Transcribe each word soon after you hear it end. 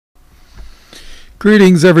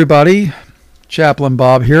Greetings, everybody. Chaplain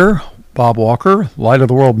Bob here. Bob Walker, Light of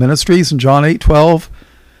the World Ministries. In John 8:12,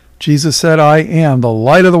 Jesus said, I am the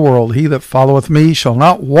light of the world. He that followeth me shall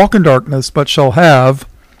not walk in darkness, but shall have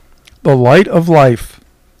the light of life.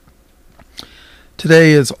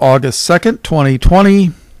 Today is August 2nd,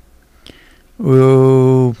 2020.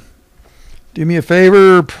 Ooh, do me a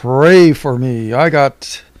favor, pray for me. I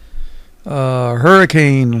got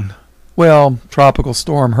tropical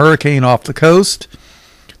storm hurricane off the coast.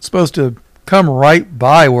 It's supposed to come right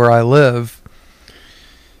by where I live.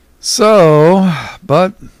 So,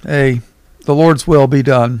 but hey, the Lord's will be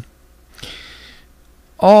done.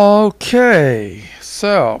 Okay,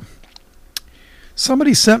 so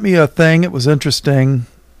somebody sent me a thing. It was interesting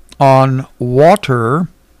on water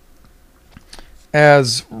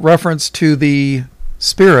as reference to the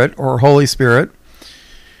Spirit or Holy Spirit.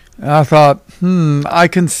 And I thought, I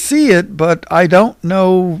can see it, but I don't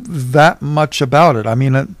know that much about it. I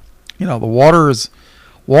mean, the water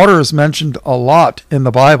is mentioned a lot in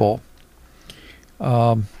the Bible.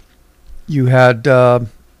 You had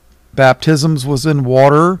baptisms was in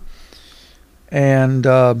water,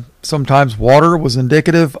 and sometimes water was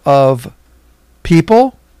indicative of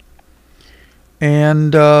people.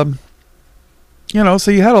 And, so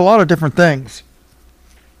you had a lot of different things.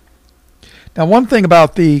 Now, one thing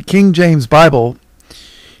about the King James Bible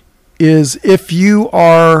is if you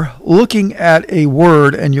are looking at a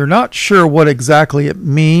word and you're not sure what exactly it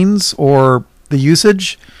means or the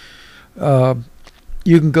usage, you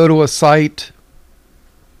can go to a site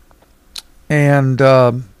and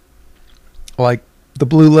like the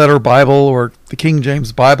Blue Letter Bible or the King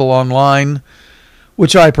James Bible Online,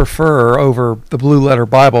 which I prefer over the Blue Letter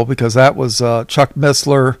Bible because that was Chuck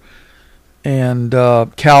Missler and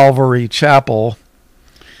Calvary Chapel.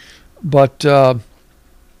 But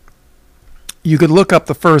you could look up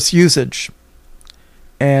the first usage,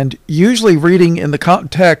 and usually reading in the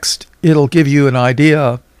context, it'll give you an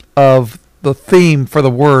idea of the theme for the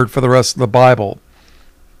word for the rest of the Bible.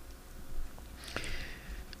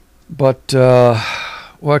 But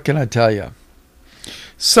what can I tell you?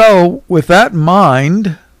 So with that in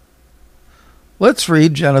mind, let's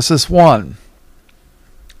read Genesis 1.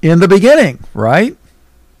 In the beginning, right?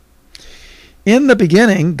 In the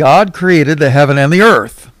beginning, God created the heaven and the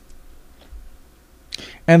earth.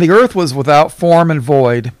 And the earth was without form and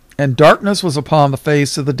void, and darkness was upon the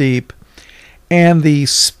face of the deep. And the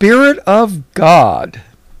Spirit of God,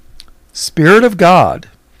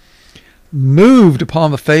 moved upon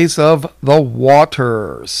the face of the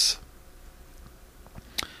waters.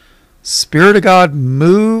 Spirit of God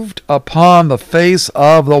moved upon the face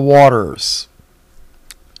of the waters.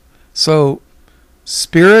 So,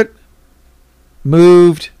 Spirit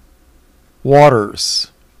moved waters.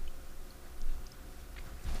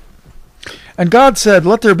 And God said,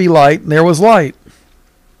 let there be light, and there was light.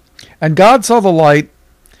 And God saw the light,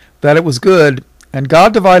 that it was good, and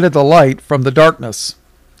God divided the light from the darkness.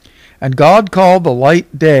 And God called the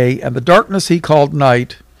light day, and the darkness he called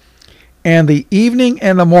night. And the evening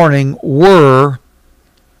and the morning were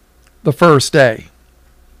the first day.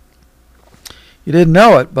 You didn't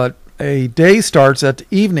know it, but a day starts at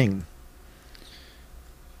evening.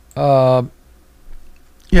 Man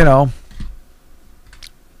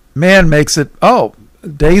makes it,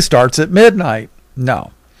 day starts at midnight.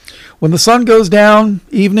 No. When the sun goes down,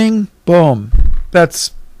 evening, boom.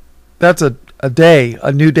 That's a day,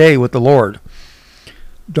 a new day with the Lord.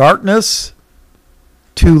 Darkness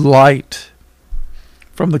to light.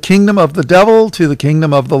 From the kingdom of the devil to the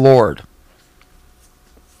kingdom of the Lord.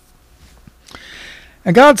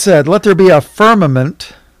 And God said, let there be a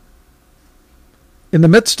firmament in the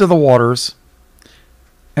midst of the waters,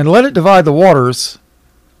 and let it divide the waters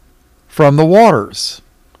from the waters.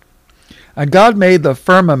 And God made the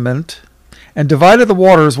firmament, and divided the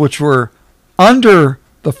waters which were under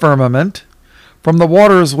the firmament from the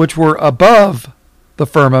waters which were above the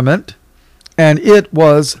firmament, and it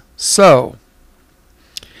was so.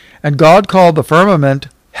 And God called the firmament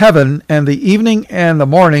heaven, and the evening and the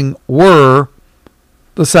morning were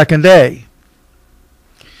the second day.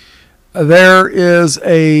 There is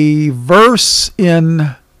a verse in,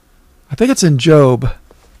 I think it's in Job,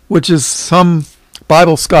 which is some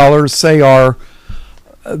Bible scholars say are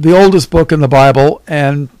the oldest book in the Bible,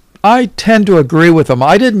 and I tend to agree with them.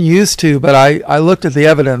 I didn't used to, but I looked at the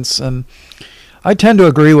evidence, and I tend to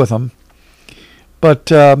agree with them.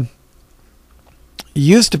 But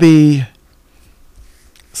used to be,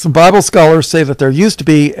 some Bible scholars say that there used to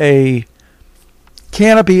be a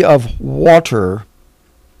canopy of water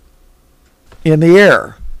in the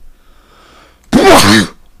air.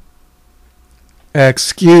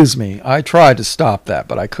 Excuse me. I tried to stop that,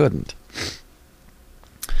 but I couldn't.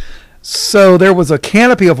 So there was a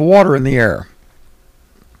canopy of water in the air.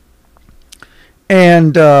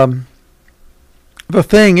 And the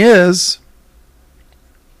thing is,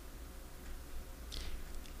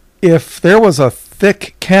 if there was a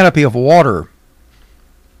thick canopy of water,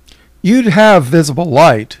 you'd have visible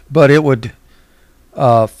light, but it would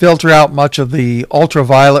filter out much of the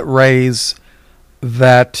ultraviolet rays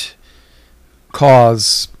that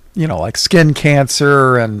cause, like skin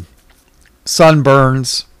cancer and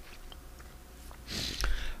sunburns.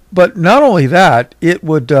 But not only that, it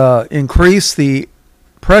would increase the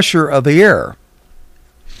pressure of the air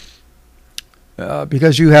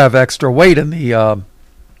because you have extra weight in the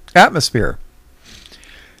atmosphere.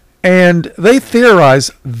 And they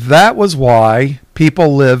theorized that was why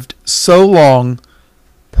people lived so long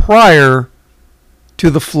prior to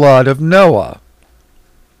the flood of Noah,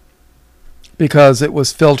 because it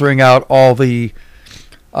was filtering out all the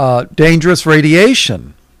dangerous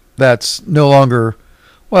radiation that's no longer,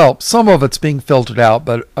 well, some of it's being filtered out,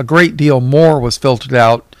 but a great deal more was filtered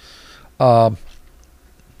out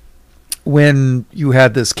when you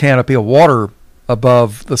had this canopy of water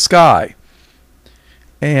above the sky.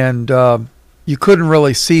 And you couldn't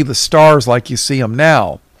really see the stars like you see them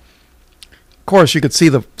now. Of course, you could see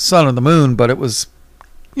the sun and the moon, but it was,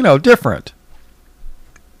 different.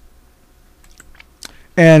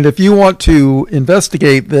 And if you want to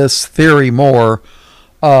investigate this theory more,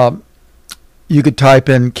 you could type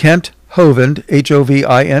in Kent Hovind,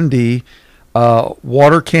 Hovind,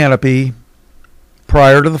 water canopy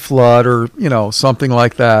prior to the flood, or, something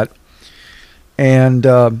like that.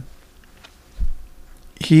 And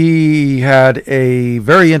he had a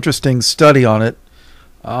very interesting study on it.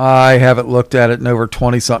 I haven't looked at it in over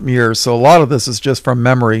 20-something years, so a lot of this is just from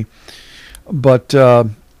memory. But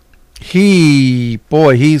he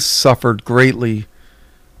suffered greatly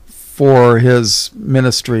for his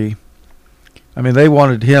ministry. I mean, they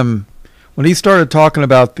wanted him, when he started talking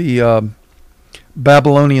about the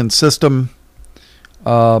Babylonian system,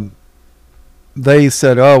 they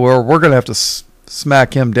said, oh, well, we're going to have to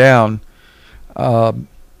smack him down.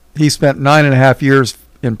 He spent 9.5 years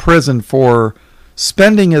in prison for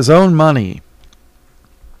spending his own money.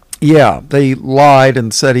 Yeah, they lied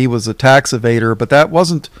and said he was a tax evader, but that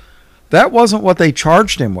wasn't what they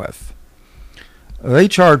charged him with. They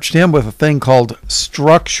charged him with a thing called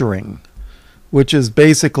structuring, which is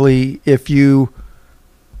basically if you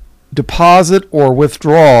deposit or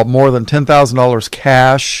withdraw more than $10,000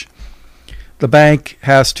 cash, the bank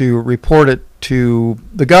has to report it to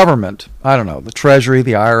the government. I don't know, the Treasury,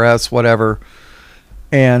 the IRS, whatever.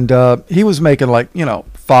 And he was making like, $5,000,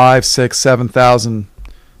 $6,000,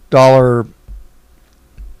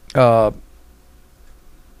 $7,000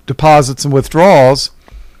 deposits and withdrawals.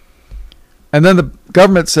 And then the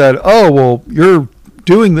government said, oh, well, you're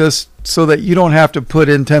doing this so that you don't have to put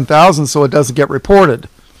in $10,000 so it doesn't get reported.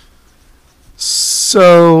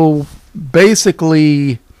 So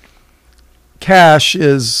basically, cash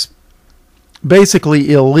is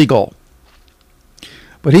basically illegal.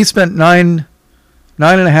 But he spent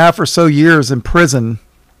 9.5 or so years in prison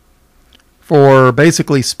for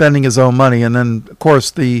basically spending his own money. And then, of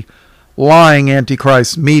course, the lying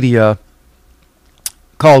Antichrist media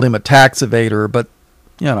called him a tax evader, but,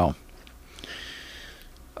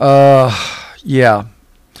 yeah.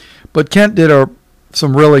 But Kent did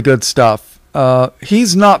some really good stuff.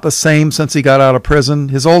 He's not the same since he got out of prison.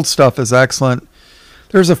 His old stuff is excellent.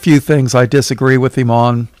 There's a few things I disagree with him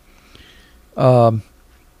on. But,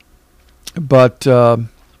 does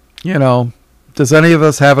any of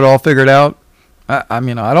us have it all figured out? I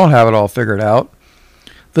don't have it all figured out.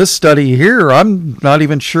 This study here, I'm not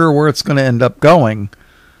even sure where it's going to end up going,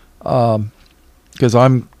 because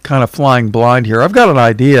I'm kind of flying blind here. I've got an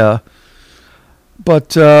idea, but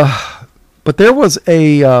there was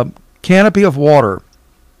a canopy of water,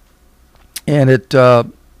 and it,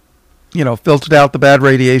 filtered out the bad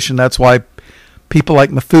radiation. That's why people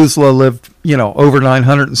like Methuselah lived, over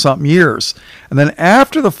 900 and something years. And then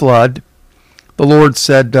after the flood, the Lord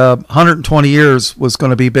said 120 years was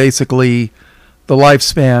going to be basically the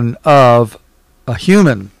lifespan of a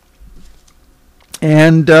human.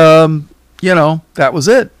 And, that was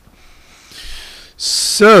it.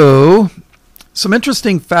 So, some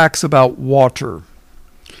interesting facts about water.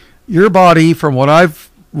 Your body, from what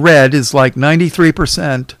I've read, is like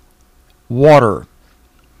 93% water.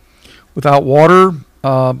 Without water,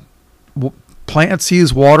 plants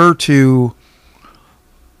use water to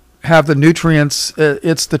have the nutrients.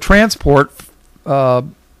 It's the transport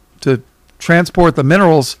to transport the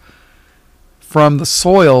minerals from the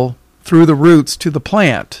soil through the roots to the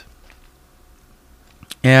plant.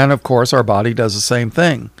 And, of course, our body does the same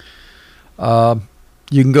thing.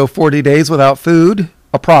 You can go 40 days without food,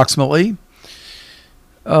 approximately,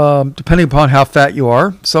 depending upon how fat you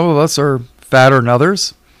are. Some of us are fatter than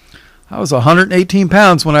others. I was 118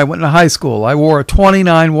 pounds when I went into high school. I wore a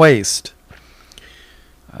 29 waist.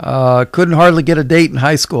 Couldn't hardly get a date in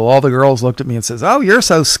high school. All the girls looked at me and says, "Oh, you're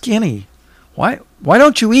so skinny. Why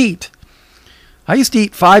don't you eat?" I used to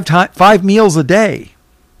eat five meals a day.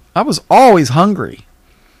 I was always hungry.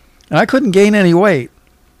 And I couldn't gain any weight.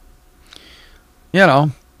 You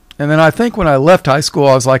know, and then I think when I left high school,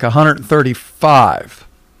 I was like 135.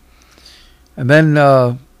 And then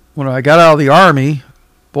when I got out of the Army,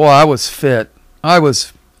 boy, I was fit. I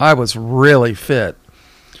was really fit.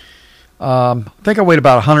 I think I weighed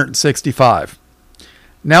about 165.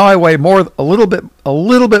 Now I weigh a little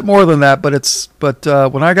bit more than that, but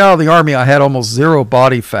when I got out of the Army, I had almost zero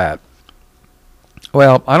body fat.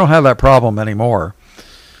 Well, I don't have that problem anymore.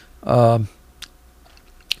 Yeah.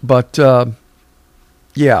 But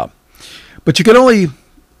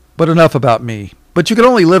enough about me. But you can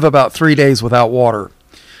only live about 3 days without water.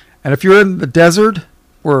 And if you're in the desert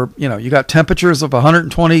where, you got temperatures of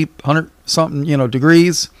 120, 100 something,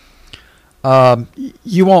 degrees,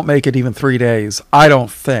 you won't make it even 3 days. I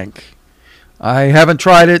don't think. I haven't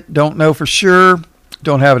tried it. Don't know for sure.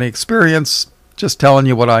 Don't have any experience. Just telling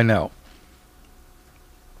you what I know.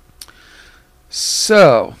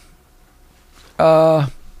 So, all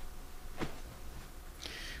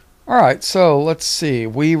right, so let's see.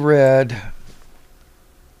 We read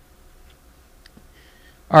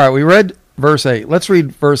verse 8. Let's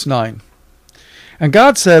read verse 9. And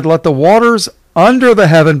God said, "Let the waters under the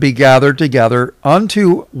heaven be gathered together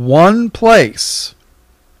unto one place,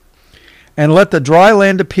 and let the dry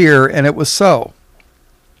land appear," and it was so.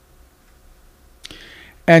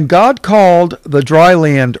 And God called the dry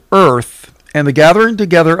land earth, and the gathering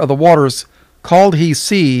together of the waters called he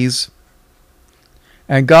seas,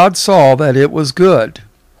 and God saw that it was good.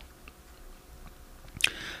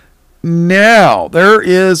 Now, there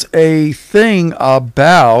is a thing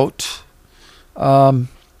about,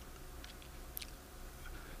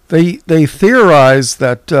 they theorize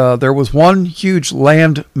that there was one huge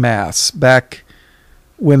land mass back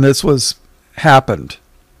when this was happened.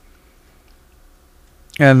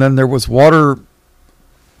 And then there was water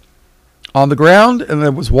on the ground, and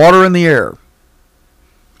there was water in the air.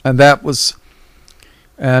 And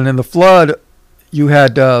in the flood, you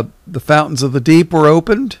had the fountains of the deep were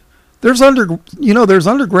opened. There's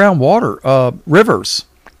underground water, rivers,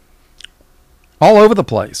 all over the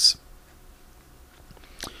place.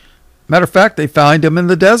 Matter of fact, they find them in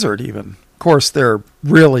the desert even. Of course, they're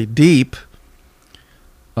really deep.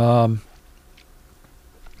 But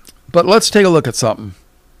let's take a look at something.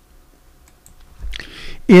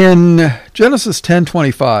 In Genesis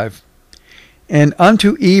 10:25, and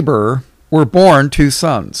unto Eber were born 2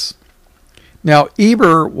 sons. Now,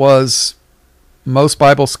 Eber was, most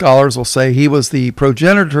Bible scholars will say, he was the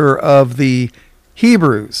progenitor of the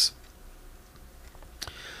Hebrews.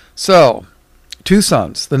 So, 2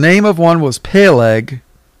 sons. The name of one was Peleg,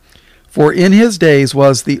 for in his days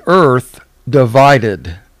was the earth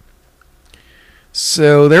divided.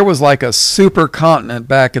 So there was like a supercontinent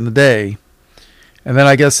back in the day. And then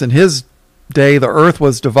I guess in his day, the earth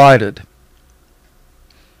was divided.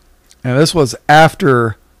 And this was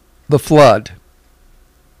after the flood.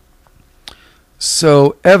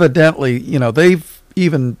 So evidently, they've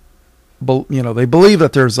even, they believe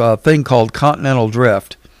that there's a thing called continental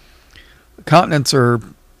drift. The continents are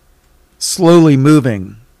slowly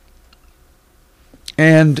moving.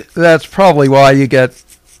 And that's probably why you get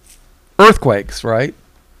earthquakes, right?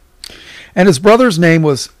 And his brother's name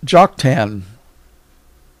was Joktan.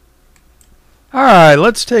 All right,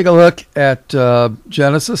 let's take a look at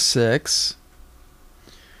Genesis 6.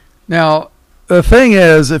 Now, the thing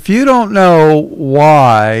is, if you don't know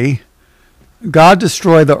why God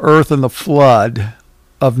destroyed the earth in the flood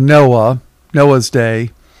of Noah's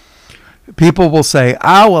day, people will say,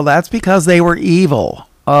 well, that's because they were evil.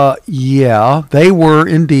 Yeah, they were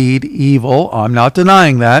indeed evil. I'm not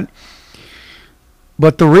denying that.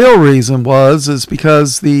 But the real reason is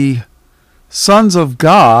because the sons of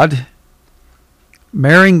God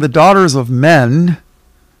marrying the daughters of men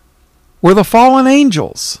were the fallen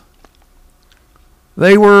angels.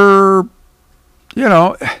 They were,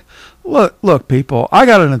 look, people, I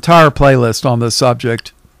got an entire playlist on this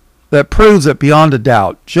subject that proves it beyond a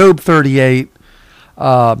doubt. Job 38,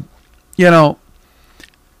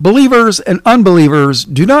 believers and unbelievers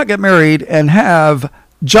do not get married and have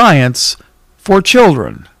giants for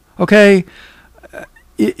children. Okay?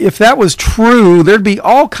 if that was true, there'd be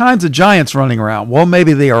all kinds of giants running around. Well,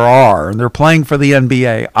 maybe they are, and they're playing for the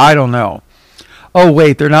NBA. I don't know. Oh,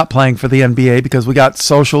 wait, they're not playing for the NBA because we got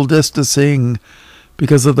social distancing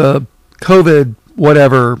because of the COVID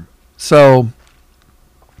whatever. So,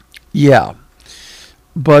 yeah.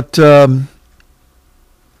 But,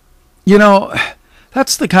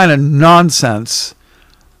 that's the kind of nonsense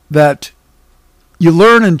that you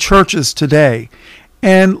learn in churches today.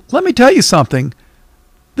 And let me tell you something.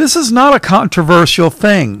 This is not a controversial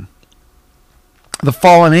thing. The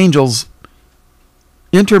fallen angels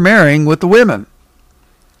intermarrying with the women.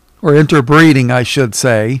 Or interbreeding, I should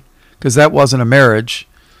say, because that wasn't a marriage.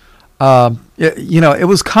 It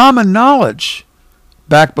was common knowledge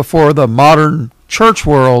back before the modern church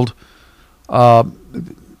world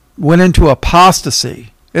went into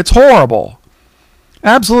apostasy. It's horrible.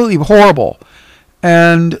 Absolutely horrible.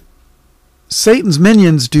 And Satan's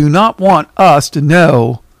minions do not want us to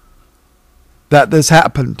know that this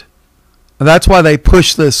happened. And that's why they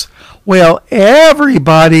push this, well,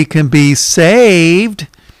 everybody can be saved.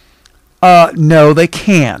 No, they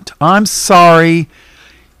can't. I'm sorry.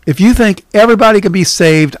 If you think everybody can be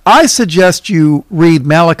saved, I suggest you read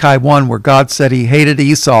Malachi 1, where God said he hated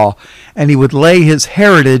Esau and he would lay his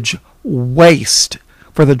heritage waste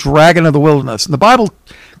for the dragon of the wilderness. And the Bible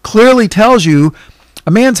clearly tells you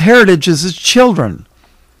a man's heritage is his children.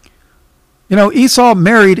 Esau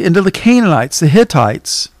married into the Canaanites, the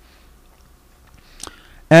Hittites.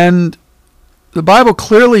 And the Bible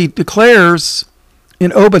clearly declares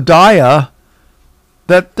in Obadiah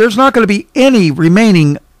that there's not going to be any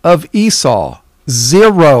remaining of Esau.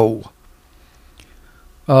 Zero.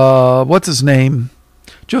 What's his name?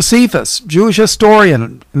 Josephus, Jewish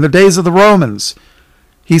historian in the days of the Romans.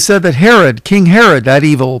 He said that Herod, King Herod, that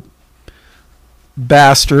evil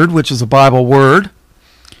bastard, which is a Bible word,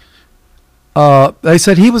 they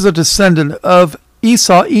said he was a descendant of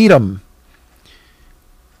Esau, Edom.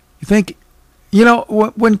 You think,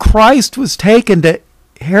 when Christ was taken to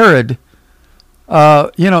Herod,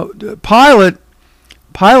 Pilate,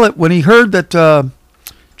 when he heard that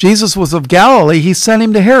Jesus was of Galilee, he sent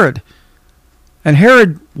him to Herod. And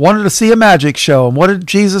Herod wanted to see a magic show. And what did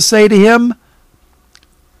Jesus say to him?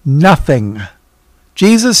 Nothing.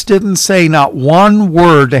 Jesus didn't say not one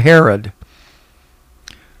word to Herod.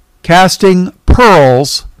 Casting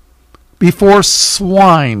pearls before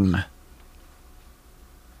swine.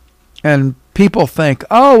 And people think,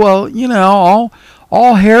 oh, well,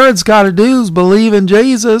 all Herod's got to do is believe in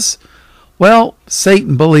Jesus. Well,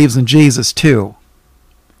 Satan believes in Jesus too.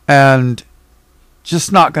 And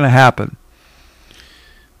just not going to happen.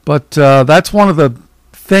 But that's one of the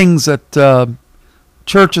things that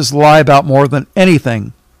churches lie about more than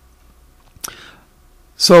anything.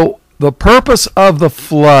 So the purpose of the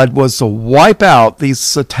flood was to wipe out these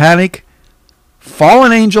satanic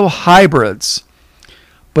fallen angel hybrids.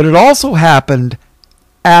 But it also happened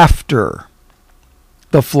after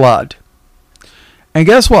the flood. And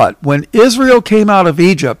guess what? When Israel came out of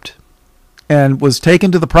Egypt and was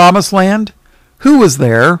taken to the promised land, who was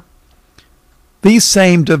there? These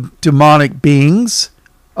same demonic beings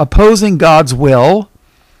opposing God's will.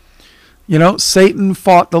 Satan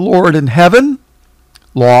fought the Lord in heaven,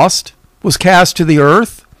 lost, was cast to the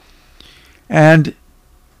earth, and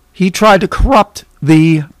he tried to corrupt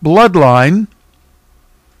the bloodline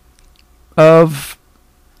of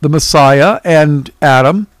the Messiah and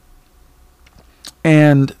Adam,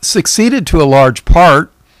 and succeeded to a large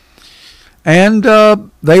part, and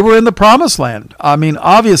they were in the promised land. I mean,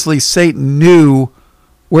 obviously Satan knew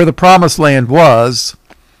where the promised land was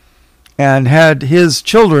and had his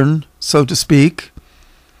children, so to speak,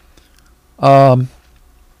 there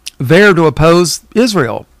to oppose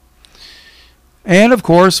Israel. And of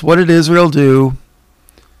course, what did Israel do?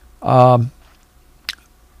 The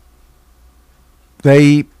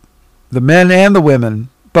men and the women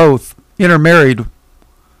both intermarried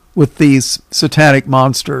with these satanic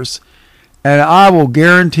monsters. And I will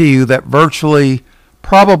guarantee you that virtually,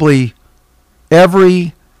 probably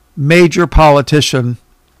every major politician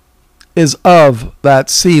is of that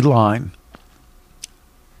seed line.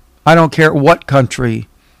 I don't care what country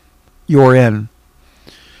you're in.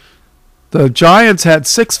 The giants had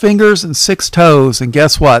 6 fingers and 6 toes, and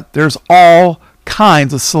guess what? There's all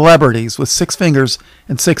kinds of celebrities with 6 fingers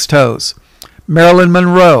and 6 toes. Marilyn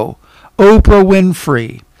Monroe, Oprah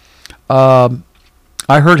Winfrey,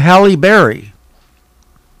 I heard Halle Berry.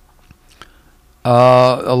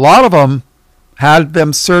 A lot of them had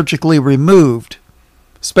them surgically removed,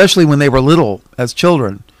 especially when they were little as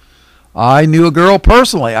children. I knew a girl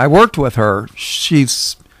personally. I worked with her.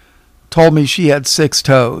 She's told me she had 6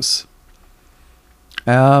 toes.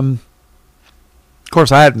 Of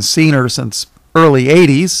course, I hadn't seen her since early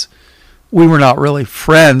 80s. We were not really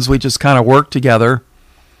friends. We just kind of worked together.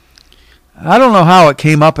 I don't know how it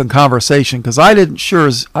came up in conversation because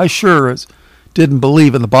I sure didn't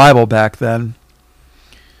believe in the Bible back then.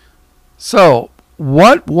 So,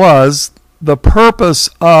 what was the purpose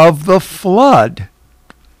of the flood?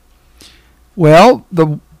 Well,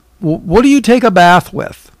 what do you take a bath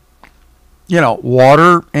with?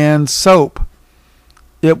 Water and soap.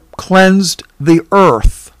 It cleansed the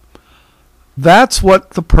earth. That's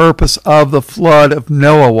what the purpose of the flood of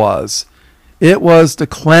Noah was. It was to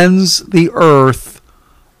cleanse the earth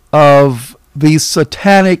of these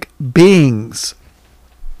satanic beings.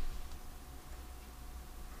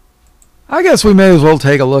 I guess we may as well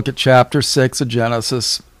take a look at chapter 6 of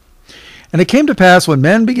Genesis. And it came to pass when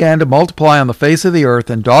men began to multiply on the face of the earth,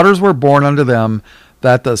 and daughters were born unto them,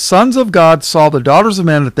 that the sons of God saw the daughters of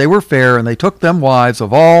men that they were fair, and they took them wives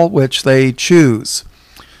of all which they choose.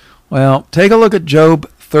 Well, take a look at Job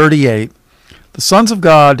 38. The sons of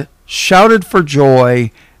God shouted for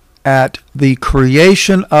joy at the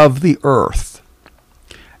creation of the earth.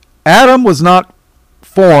 Adam was not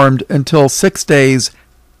formed until 6 days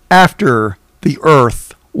after the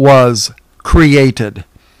earth was created.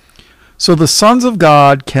 So the sons of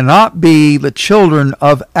God cannot be the children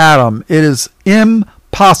of Adam. It is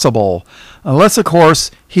impossible, unless, of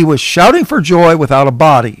course, he was shouting for joy without a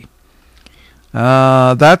body.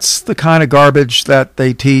 That's the kind of garbage that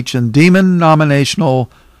they teach in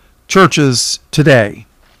denominational churches today.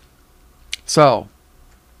 So,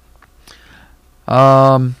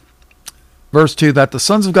 verse 2, that the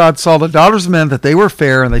sons of God saw the daughters of men that they were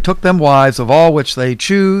fair, and they took them wives of all which they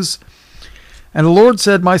choose. And the Lord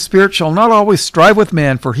said, my spirit shall not always strive with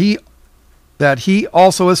man, for he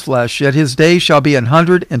also is flesh, yet his days shall be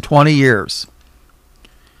 120 years.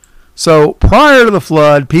 So prior to the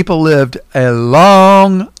flood, people lived a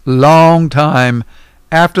long, long time.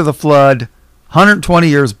 After the flood, 120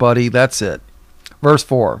 years, buddy, that's it. Verse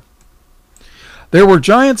 4. There were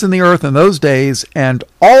giants in the earth in those days, and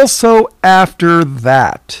also after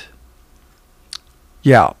that.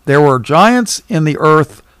 Yeah, there were giants in the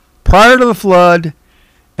earth prior to the flood,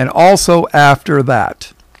 and also after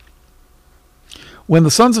that. When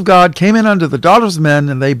the sons of God came in unto the daughters of men,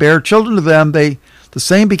 and they bare children to them, the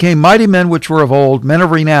same became mighty men which were of old, men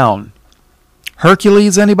of renown.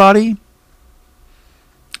 Hercules, anybody?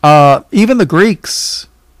 Even the Greeks.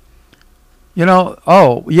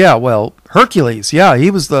 Hercules, yeah, he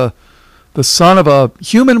was the son of a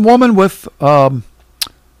human woman with a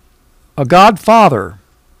godfather.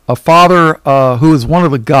 A father who is one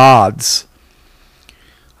of the gods.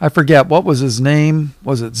 I forget, what was his name?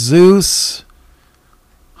 Was it Zeus?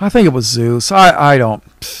 I think it was Zeus. I don't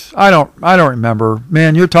remember.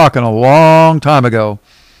 Man, you're talking a long time ago.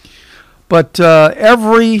 But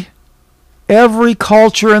every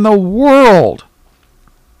culture in the world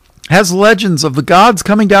has legends of the gods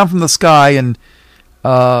coming down from the sky and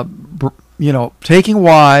taking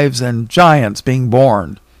wives and giants being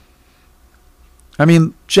born. I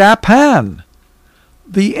mean, Japan,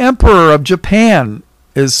 the emperor of Japan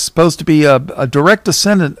is supposed to be a direct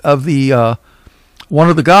descendant of the one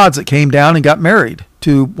of the gods that came down and got married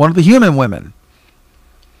to one of the human women.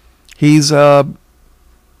 He's a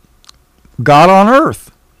god on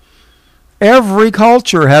earth. Every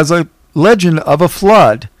culture has a legend of a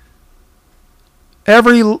flood.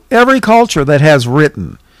 Every culture that has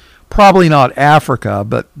written, probably not Africa,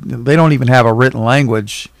 but they don't even have a written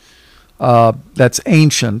language. That's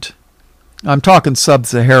ancient. I'm talking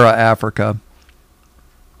sub-Sahara Africa.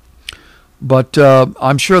 But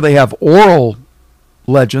I'm sure they have oral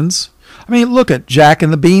legends. I mean, look at Jack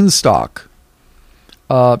and the Beanstalk.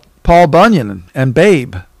 Paul Bunyan and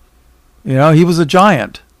Babe. He was a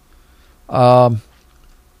giant. Fee,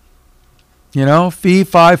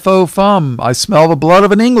 fi, fo, fum. I smell the blood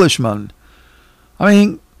of an Englishman. I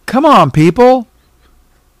mean, come on, people.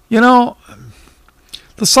 The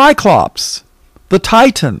Cyclops, the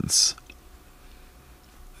Titans.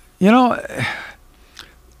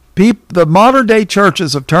 The modern day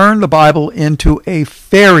churches have turned the Bible into a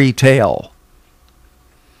fairy tale.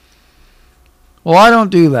 Well, I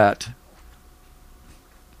don't do that.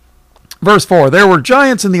 Verse 4, there were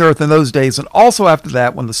giants in the earth in those days, and also after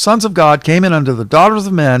that, when the sons of God came in unto the daughters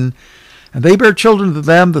of men, and they bare children to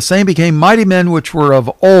them, the same became mighty men which were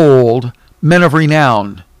of old, men of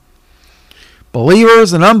renown.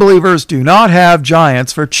 Believers and unbelievers do not have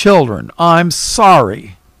giants for children. I'm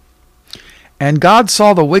sorry. And God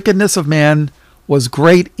saw the wickedness of man was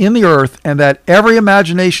great in the earth, and that every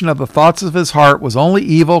imagination of the thoughts of his heart was only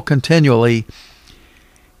evil continually.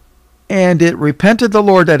 And it repented the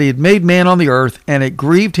Lord that he had made man on the earth, and it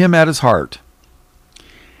grieved him at his heart.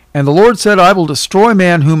 And the Lord said, I will destroy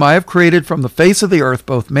man whom I have created from the face of the earth,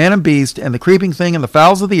 both man and beast, and the creeping thing and the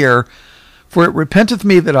fowls of the air, for it repenteth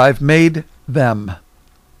me that I have made them.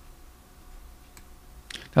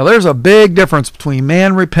 Now there's a big difference between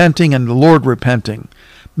man repenting and the Lord repenting.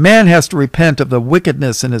 Man has to repent of the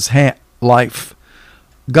wickedness in his life.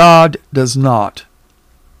 God does not.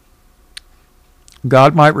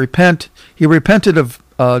 God might repent. He repented of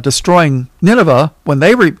destroying Nineveh when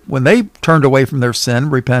they turned away from their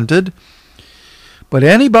sin, repented. But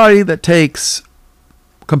anybody that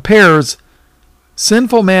compares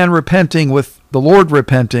sinful man repenting with the Lord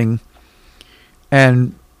repenting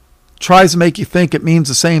and tries to make you think it means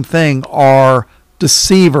the same thing are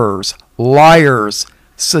deceivers, liars,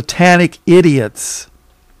 satanic idiots.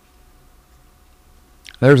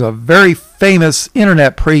 There's a very famous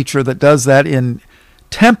internet preacher that does that in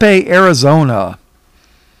Tempe, Arizona.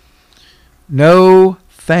 No,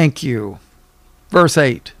 thank you. Verse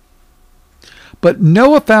 8. But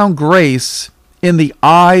Noah found grace in the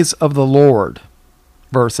eyes of the Lord.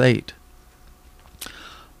 Verse 8.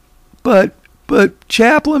 But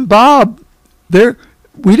Chaplain Bob,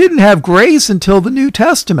 we didn't have grace until the New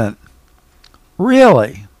Testament.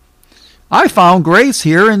 Really? I found grace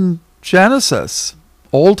here in Genesis,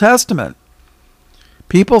 Old Testament.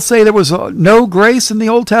 People say there was no grace in the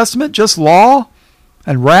Old Testament, just law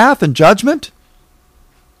and wrath and judgment.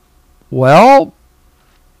 Well,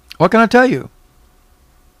 what can I tell you?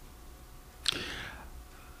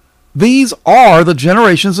 These are the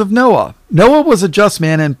generations of Noah. Noah was a just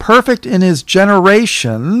man and perfect in his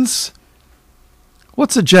generations.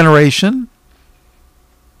 What's a generation?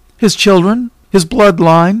 His children, his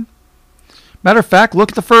bloodline. Matter of fact,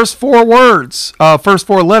 look at the first four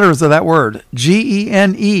letters of that word,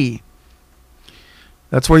 Gene.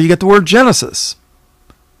 That's where you get the word Genesis,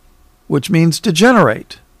 which means to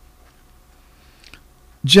generate.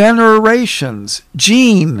 Generations,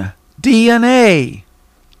 gene, DNA.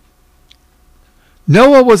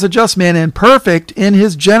 Noah was a just man and perfect in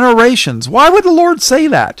his generations. Why would the Lord say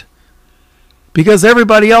that? Because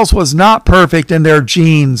everybody else was not perfect in their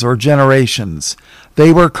genes or generations.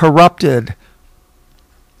 They were corrupted.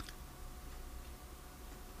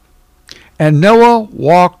 And Noah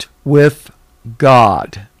walked with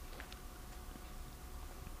God.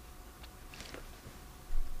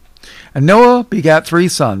 And Noah begat 3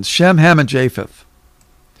 sons, Shem, Ham, and Japheth.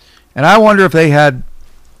 And I wonder if they had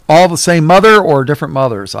all the same mother or different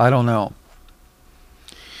mothers. I don't know.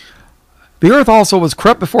 The earth also was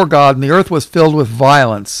corrupt before God, and the earth was filled with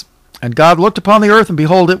violence. And God looked upon the earth, and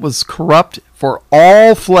behold, it was corrupt, for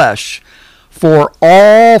all flesh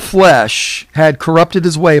had corrupted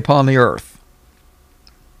his way upon the earth.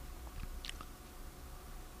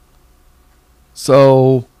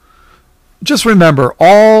 So, just remember,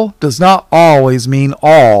 all does not always mean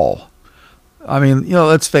all. I mean,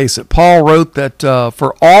 let's face it. Paul wrote that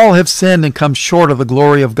for all have sinned and come short of the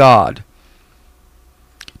glory of God.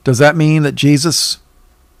 Does that mean that Jesus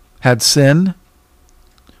had sin?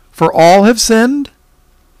 For all have sinned?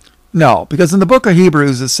 No, because in the book of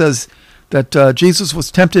Hebrews it says that Jesus was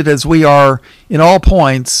tempted as we are in all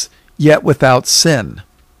points, yet without sin.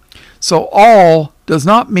 So all does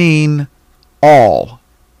not mean all.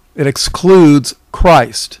 It excludes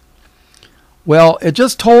Christ. Well, it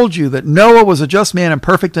just told you that Noah was a just man and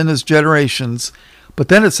perfect in his generations, but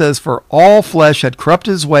then it says, for all flesh had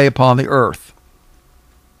corrupted his way upon the earth.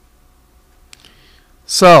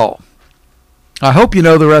 So, I hope you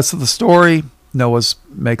know the rest of the story. Noah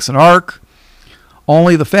makes an ark.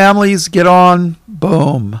 Only the families get on.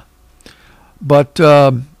 Boom. But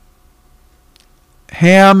Ham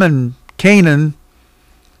and Canaan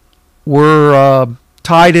were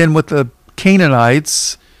tied in with the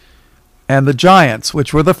Canaanites and the giants,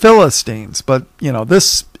 which were the Philistines. But,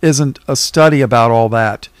 this isn't a study about all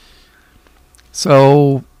that.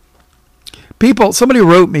 So, somebody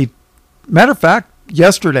wrote me, matter of fact,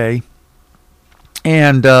 yesterday,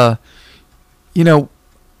 and, I'm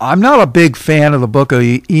not a big fan of the book of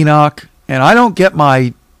Enoch, and I don't get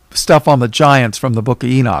my stuff on the giants from the book of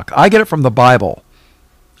Enoch. I get it from the Bible.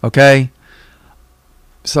 Okay?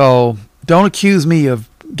 So, don't accuse me of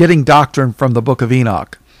getting doctrine from the book of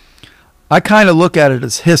Enoch. I kind of look at it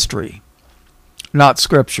as history, not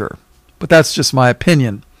scripture. But that's just my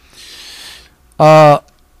opinion.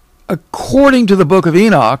 According to the book of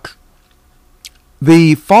Enoch,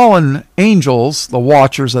 the fallen angels, the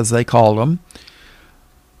watchers as they called them,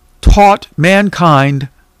 taught mankind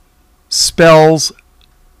spells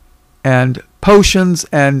and potions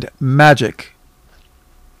and magic.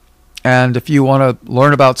 And if you want to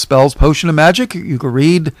learn about spells, potion, and magic, you can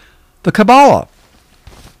read the Kabbalah.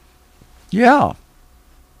 Yeah.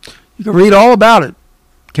 You can read all about it.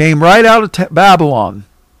 Came right out of Babylon.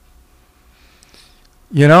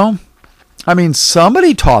 You know? I mean,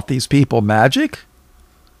 somebody taught these people magic.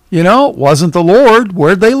 You know, it wasn't the Lord.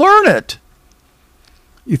 Where'd they learn it?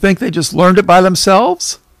 You think they just learned it by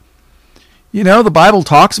themselves? You know, the Bible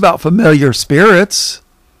talks about familiar spirits.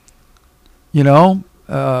 You know,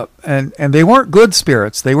 and they weren't good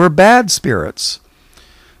spirits. They were bad spirits.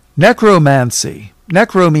 Necromancy.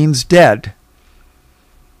 Necro means dead.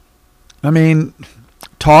 I mean,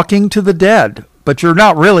 talking to the dead. But you're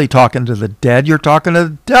not really talking to the dead. You're talking to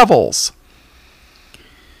the devils.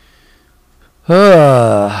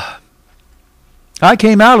 I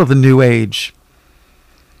came out of the New Age.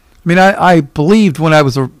 I mean, I believed when I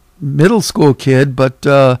was a middle school kid, but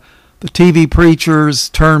the TV preachers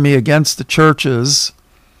turned me against the churches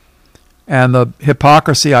and the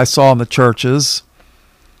hypocrisy I saw in the churches.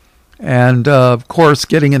 And, of course,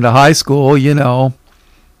 getting into high school, you know,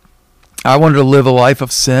 I wanted to live a life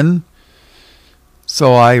of sin.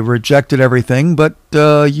 So I rejected everything. But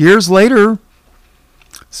years later,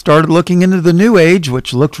 started looking into the New Age,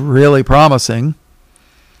 which looked really promising.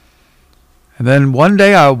 And then one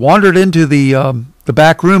day I wandered into the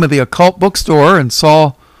back room of the occult bookstore and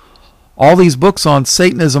saw all these books on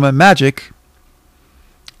Satanism and magic.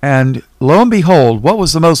 And lo and behold, what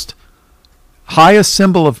was the most highest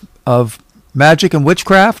symbol of magic and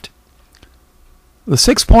witchcraft? The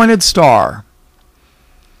six-pointed star.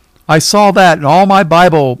 I saw that in all my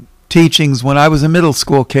Bible teachings when I was in middle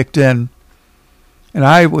school kicked in. And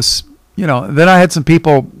I was, you know, then I had some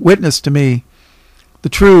people witness to me the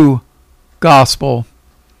true gospel,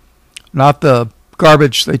 not the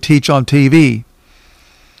garbage they teach on TV.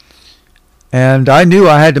 And I knew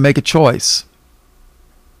I had to make a choice.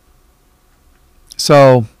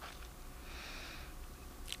 So,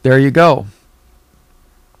 there you go.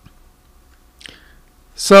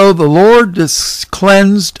 So the Lord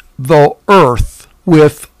cleansed the earth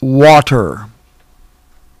with water.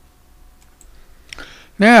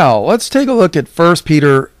 Now, let's take a look at 1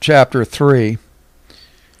 Peter chapter 3.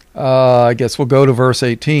 I guess we'll go to verse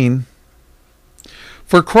 18.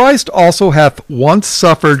 For Christ also hath once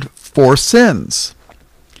suffered for sins,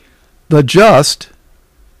 the just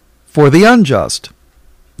for the unjust.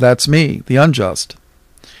 That's me, the unjust.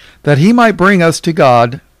 That he might bring us to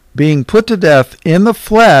God, being put to death in the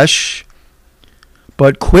flesh,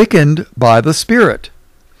 but quickened by the Spirit,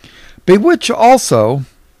 by which also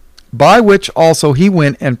he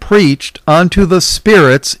went and preached unto the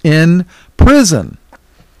spirits in prison.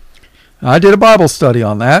 I did a Bible study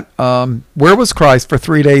on that. Where was Christ for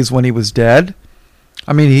 3 days when he was dead?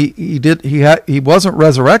 I mean, he wasn't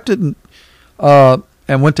resurrected and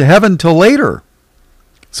went to heaven till later.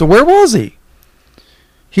 So where was he?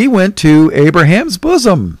 He went to Abraham's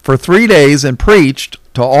bosom for 3 days and preached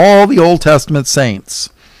to all the Old Testament saints.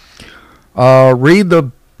 Read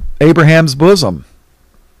the Abraham's bosom.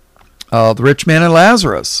 The rich man and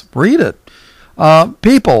Lazarus. Read it.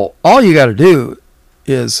 People, all you got to do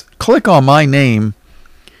is click on my name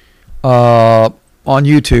on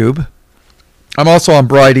YouTube. I'm also on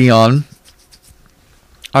Brighteon.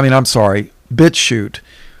 BitChute.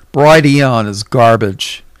 Brighteon is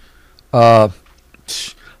garbage. I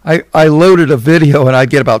loaded a video and I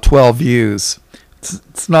get about 12 views.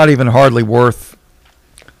 It's not even hardly worth.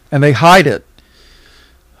 And they hide it.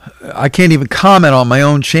 I can't even comment on my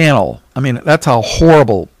own channel. I mean, that's how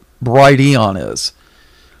horrible Brighteon is.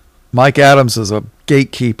 Mike Adams is a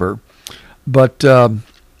gatekeeper. But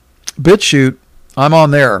BitChute, I'm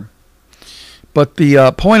on there. But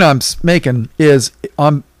the point I'm making is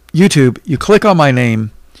on YouTube, you click on my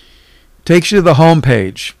name, takes you to the home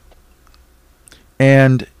page,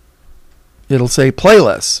 and it'll say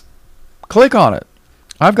playlists. Click on it.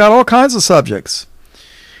 I've got all kinds of subjects.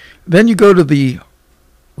 Then you go to the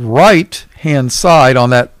right hand side on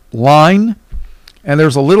that line, and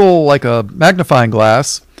there's a little like a magnifying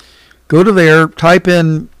glass. Go to there, type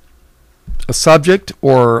in a subject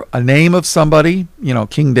or a name of somebody,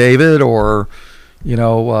 King David, or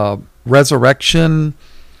resurrection,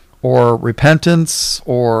 or repentance,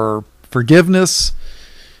 or forgiveness,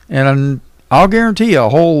 and I'll guarantee you a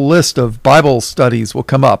whole list of Bible studies will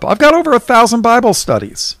come up. I've got over 1,000 Bible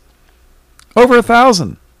studies. Over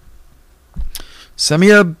 1,000. Send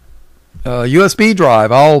me a USB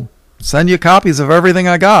drive. I'll send you copies of everything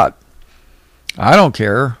I got. I don't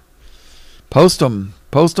care. Post them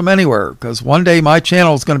anywhere, because one day my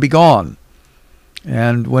channel is going to be gone.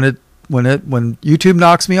 And when YouTube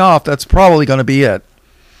knocks me off, that's probably going to be it.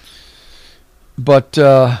 But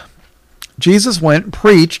Jesus went and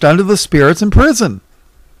preached unto the spirits in prison.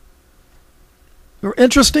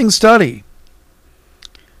 Interesting study.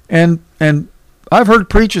 And I've heard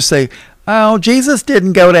preachers say, oh, Jesus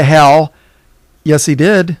didn't go to hell. Yes, he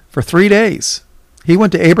did, for 3 days. He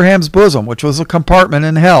went to Abraham's bosom, which was a compartment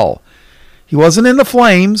in hell. He wasn't in the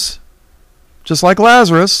flames, just like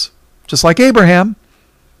Lazarus, just like Abraham.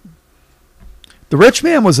 The rich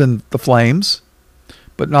man was in the flames,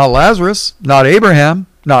 but not Lazarus, not Abraham,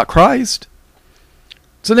 not Christ.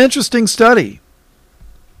 It's an interesting study.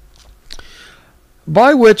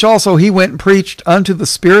 By which also he went and preached unto the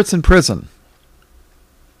spirits in prison,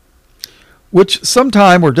 which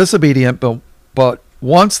sometime were disobedient, but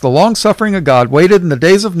once the long-suffering of God waited in the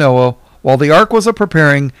days of Noah, while the ark was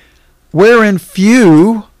a-preparing, wherein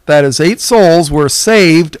few, that is 8 souls, were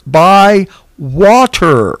saved by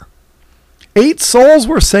water. 8 souls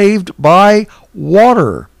were saved by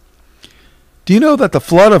water. Do you know that the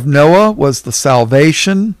flood of Noah was the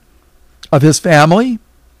salvation of his family?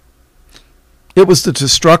 It was the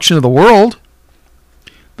destruction of the world.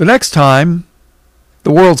 The next time,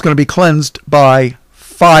 the world's going to be cleansed by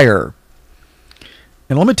fire.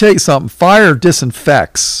 And let me tell you something. Fire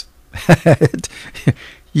disinfects.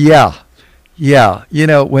 Yeah. You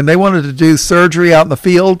know, when they wanted to do surgery out in the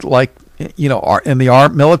field, like, you know, in the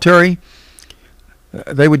military,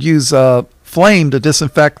 they would use flame to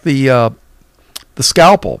disinfect the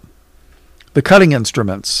scalpel, the cutting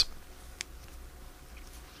instruments.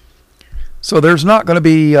 So there's not going to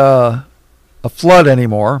be a flood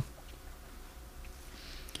anymore.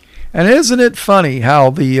 And isn't it funny how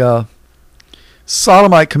the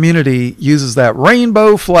Sodomite community uses that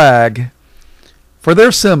rainbow flag for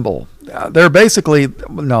their symbol? They're basically,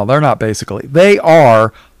 no, they're not basically. They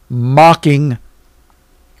are mocking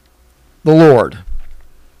the Lord.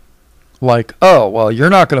 Like, oh, well, you're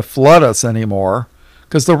not going to flood us anymore.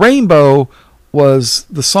 Because the rainbow was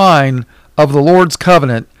the sign of the Lord's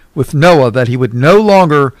covenant with Noah that he would no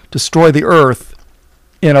longer destroy the earth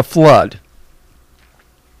in a flood.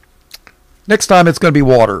 Next time it's going to be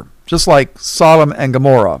water, just like Sodom and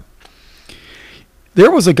Gomorrah.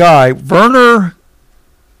 There was a guy, Werner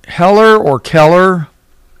Heller or Keller.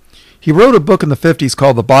 He wrote a book in the 50s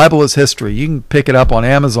called The Bible is History. You can pick it up on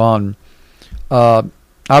Amazon. I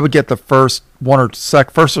would get the first or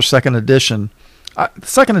second edition. The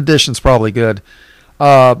second edition's probably good.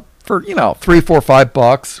 For, $3, $4,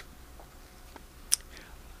 $5.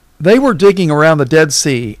 They were digging around the Dead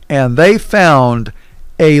Sea and they found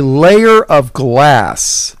a layer of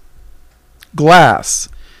glass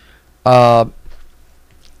in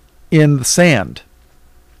the sand.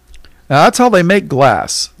 Now that's how they make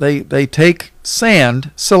glass. They take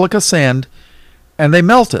sand, silica sand, and they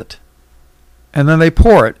melt it. And then they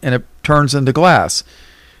pour it and it turns into glass.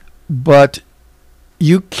 But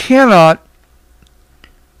you cannot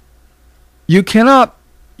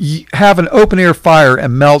have an open air fire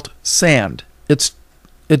and melt sand. It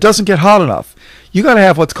doesn't get hot enough. You got to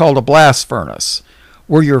have what's called a blast furnace,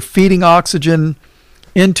 where you're feeding oxygen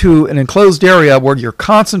into an enclosed area where you're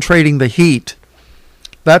concentrating the heat.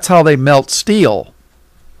 That's how they melt steel.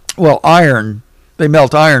 Well, iron. They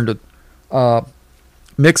melt iron to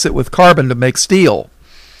mix it with carbon to make steel.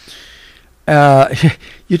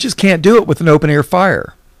 You just can't do it with an open air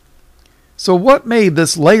fire. So what made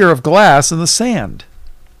this layer of glass in the sand?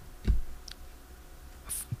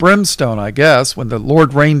 Brimstone, I guess, when the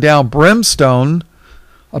Lord rained down brimstone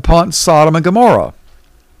upon Sodom and Gomorrah.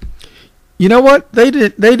 You know what? They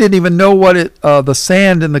didn't even know what the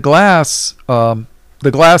sand in the glass in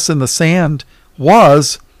the sand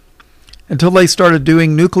was until they started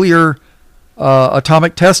doing nuclear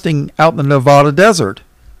atomic testing out in the Nevada desert.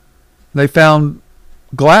 They found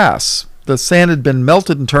glass. The sand had been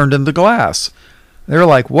melted and turned into glass. They were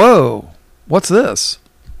like, whoa, what's this?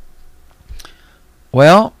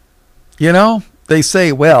 Well, they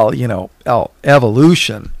say,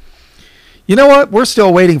 evolution. You know what? We're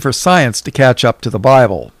still waiting for science to catch up to the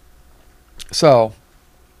Bible. So,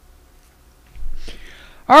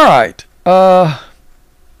 all right.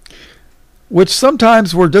 Which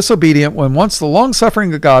sometimes were disobedient when once the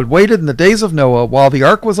long-suffering of God waited in the days of Noah while the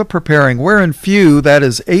ark was a-preparing, wherein few, that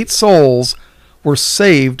is 8 souls, were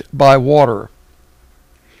saved by water.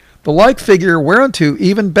 The like figure whereunto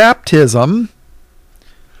even baptism.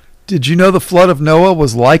 Did you know the flood of Noah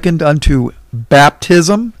was likened unto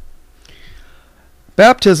baptism?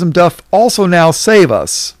 Baptism doth also now save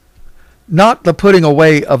us, not the putting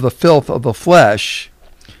away of the filth of the flesh,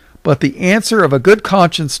 but the answer of a good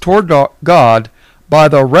conscience toward God by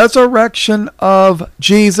the resurrection of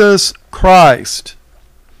Jesus Christ.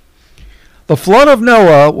 The flood of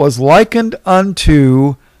Noah was likened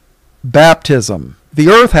unto baptism. The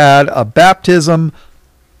earth had a baptism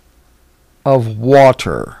of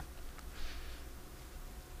water.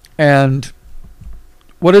 And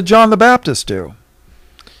what did John the Baptist do?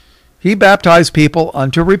 He baptized people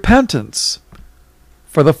unto repentance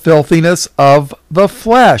for the filthiness of the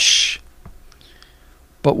flesh.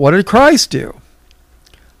 But what did Christ do?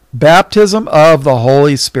 Baptism of the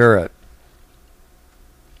Holy Spirit.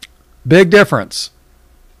 Big difference.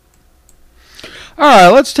 All right,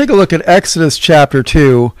 let's take a look at Exodus chapter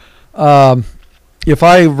 2. If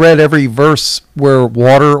I read every verse where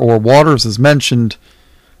water or waters is mentioned,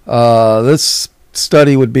 this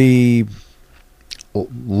study would be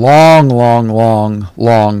long.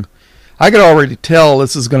 I could already tell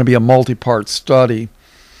this is going to be a multi-part study.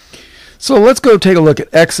 So let's go take a look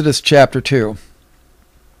at Exodus chapter 2.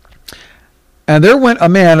 And there went a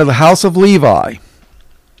man of the house of Levi.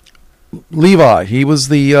 Levi, he was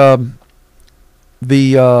the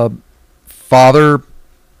father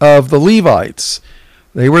of the Levites.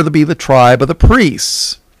 They were to be the tribe of the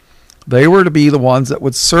priests. They were to be the ones that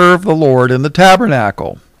would serve the Lord in the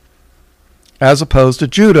tabernacle, as opposed to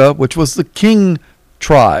Judah, which was the king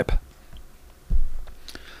tribe.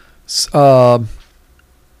 And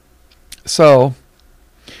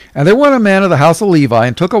there went a man of the house of Levi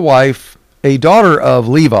and took a wife, a daughter of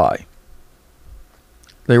Levi.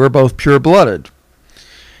 They were both pure-blooded.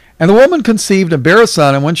 And the woman conceived and bare a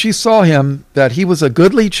son, and when she saw him that he was a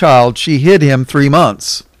goodly child, she hid him 3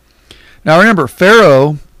 months. Now remember,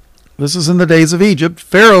 Pharaoh, this is in the days of Egypt,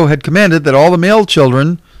 Pharaoh had commanded that all the male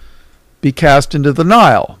children be cast into the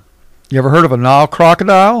Nile. You ever heard of a Nile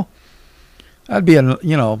crocodile? That'd be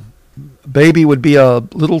baby would be a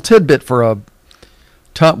little tidbit for a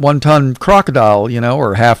 1-ton crocodile,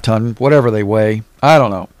 or half-ton, whatever they weigh. I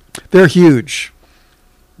don't know. They're huge.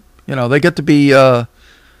 They get to be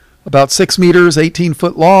about 6 meters, 18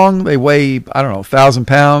 foot long. They weigh, 1,000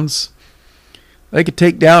 pounds. They could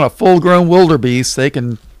take down a full-grown wildebeest. They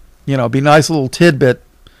can, be nice little tidbit,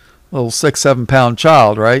 little 6-7 pound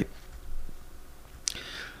child, right?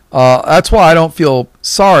 That's why I don't feel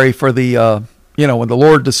sorry for the, when the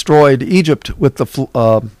Lord destroyed Egypt with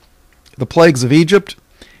the plagues of Egypt,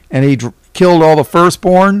 and he killed all the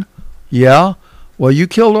firstborn. Yeah, well, you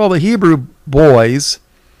killed all the Hebrew boys.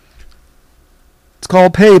 It's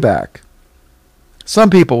called payback. Some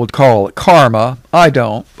people would call it karma. I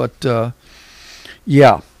don't, but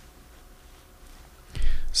yeah.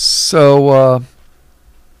 So, all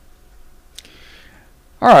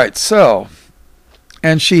right, so,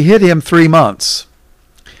 and she hid him 3 months.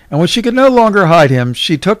 And when she could no longer hide him,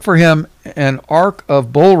 she took for him an ark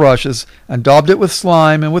of bulrushes and daubed it with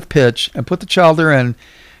slime and with pitch and put the child therein.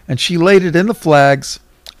 And she laid it in the flags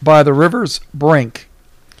by the river's brink.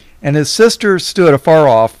 And his sister stood afar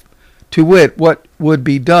off to wit what would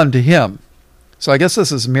be done to him. So I guess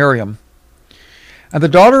this is Miriam. And the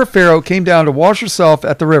daughter of Pharaoh came down to wash herself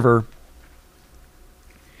at the river.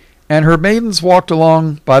 And her maidens walked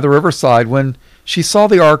along by the riverside. When she saw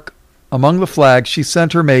the ark among the flags, she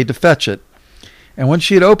sent her maid to fetch it. And when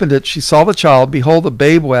she had opened it, she saw the child. Behold, the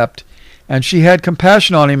babe wept. And she had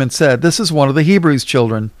compassion on him and said, This is one of the Hebrews'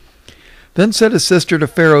 children. Then said his sister to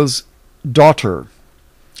Pharaoh's daughter,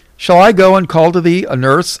 Shall I go and call to thee a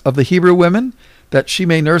nurse of the Hebrew women, that she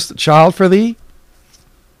may nurse the child for thee?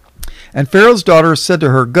 And Pharaoh's daughter said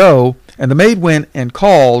to her, Go. And the maid went and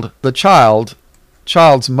called the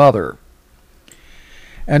child's mother.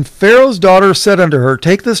 And Pharaoh's daughter said unto her,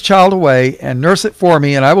 Take this child away, and nurse it for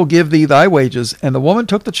me, and I will give thee thy wages. And the woman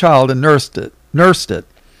took the child and nursed it.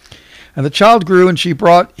 And the child grew, and she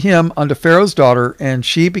brought him unto Pharaoh's daughter, and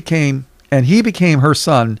he became her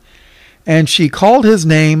son. And she called his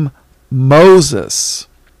name Moses.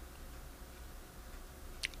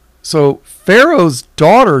 So Pharaoh's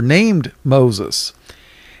daughter named Moses.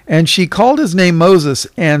 And she called his name Moses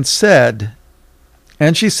and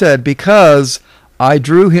she said, Because I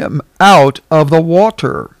drew him out of the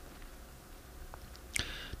water.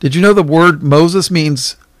 Did you know the word Moses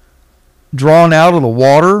means drawn out of the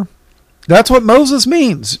water? That's what Moses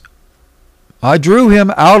means. I drew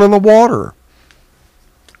him out of the water.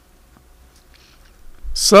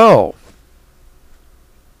 So,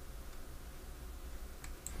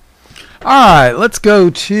 all right, let's go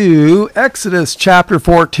to Exodus chapter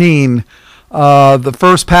 14. The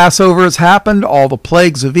first Passover has happened, all the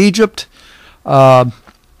plagues of Egypt. Pharaoh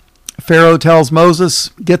tells Moses,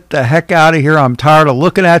 Get the heck out of here. I'm tired of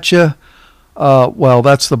looking at you. Well,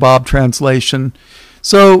 that's the Bob translation.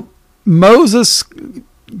 So Moses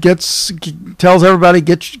tells everybody,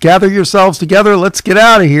 gather yourselves together. Let's get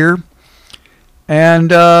out of here. And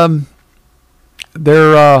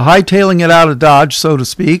they're hightailing it out of Dodge, so to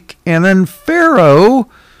speak. And then Pharaoh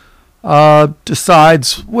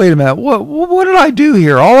decides, wait a minute, what did I do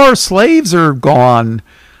here? All our slaves are gone.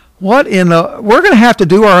 What in the? We're going to have to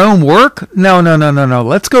do our own work? No.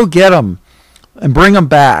 Let's go get them and bring them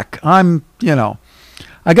back. I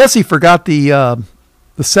guess he forgot the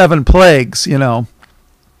 7 plagues.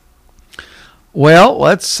 Well,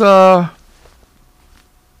 let's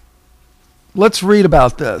read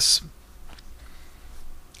about this.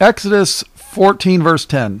 Exodus 14, verse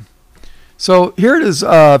 10. So here it is.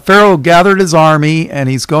 Pharaoh gathered his army, and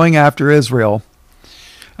he's going after Israel.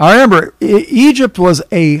 Now remember, Egypt was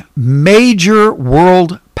a major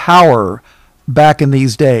world power back in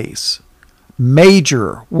these days.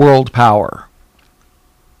 Major world power.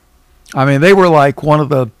 I mean, they were like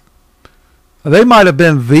they might have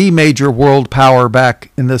been the major world power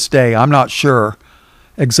back in this day. I'm not sure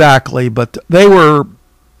exactly, but they were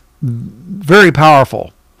very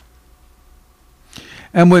powerful.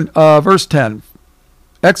 And when, verse 10,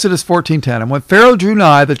 Exodus 14:10, and when Pharaoh drew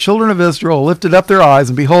nigh, the children of Israel lifted up their eyes,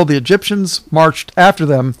 and behold, the Egyptians marched after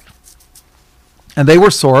them, and they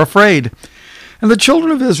were sore afraid. And the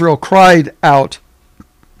children of Israel cried out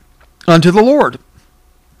unto the Lord.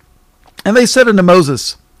 And they said unto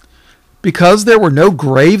Moses, because there were no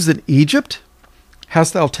graves in Egypt,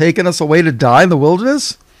 hast thou taken us away to die in the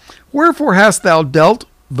wilderness? Wherefore hast thou dealt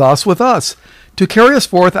thus with us, to carry us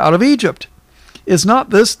forth out of Egypt? Is not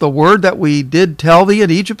this the word that we did tell thee in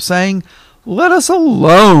Egypt, saying, let us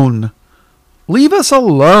alone, leave us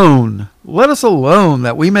alone, let us alone,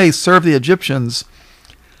 that we may serve the Egyptians?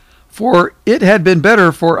 For it had been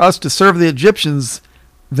better for us to serve the Egyptians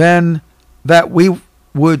than that we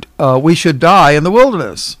should die in the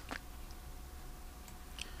wilderness.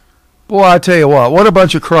 Boy, I tell you what a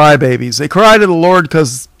bunch of crybabies. They cry to the Lord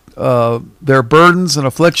because their burdens and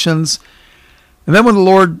afflictions. And then when the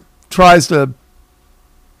Lord tries to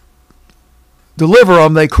deliver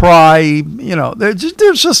them, they cry. They're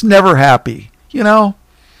just never happy.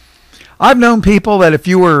 I've known people that if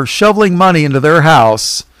you were shoveling money into their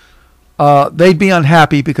house, they'd be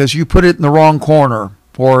unhappy because you put it in the wrong corner.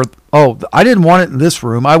 Or, I didn't want it in this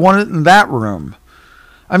room. I want it in that room.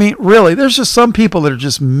 I mean, really, there's just some people that are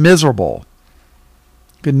just miserable.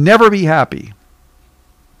 Could never be happy.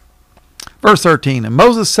 Verse 13, and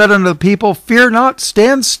Moses said unto the people, fear not,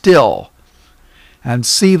 stand still, and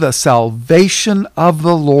see the salvation of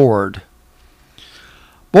the Lord.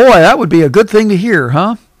 Boy, that would be a good thing to hear,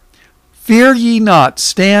 huh? Fear ye not,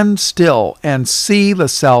 stand still, and see the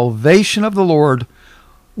salvation of the Lord,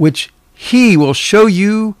 which he will show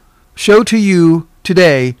to you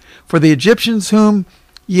today. For the Egyptians whom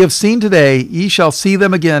ye have seen today, ye shall see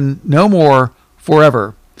them again no more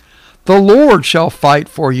forever. The Lord shall fight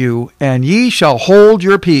for you, and ye shall hold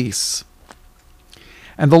your peace.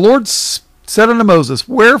 And the Lord said unto Moses,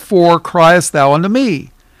 wherefore criest thou unto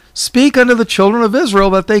me? Speak unto the children of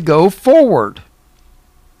Israel that they go forward.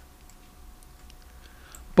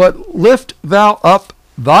 But lift thou up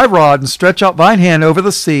thy rod, and stretch out thine hand over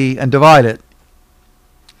the sea, and divide it.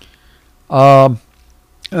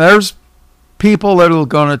 There's people that are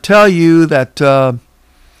going to tell you that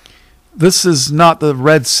this is not the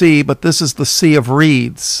Red Sea, but this is the Sea of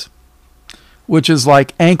Reeds, which is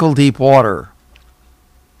like ankle-deep water.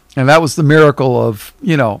 And that was the miracle of,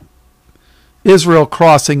 Israel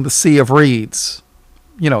crossing the Sea of Reeds,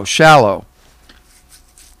 shallow.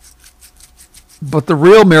 But the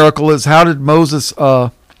real miracle is, how did Moses,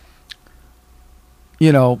 cause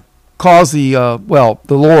the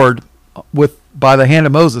Lord, by the hand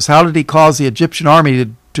of Moses, how did he cause the Egyptian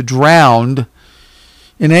army to drown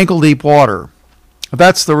in ankle-deep water?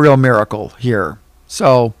 That's the real miracle here.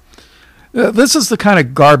 So, this is the kind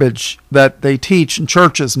of garbage that they teach in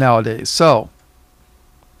churches nowadays. So,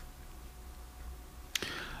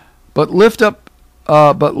 but lift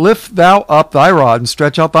thou up thy rod, and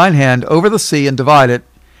stretch out thine hand over the sea, and divide it.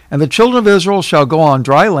 And the children of Israel shall go on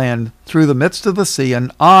dry land through the midst of the sea.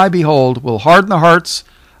 And I, behold, will harden the hearts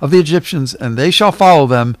of the Egyptians, and they shall follow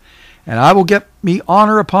them. And I will get me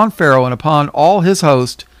honor upon Pharaoh, and upon all his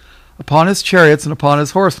host, upon his chariots, and upon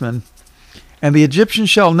his horsemen. And the Egyptians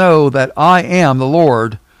shall know that I am the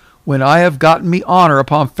Lord, when I have gotten me honor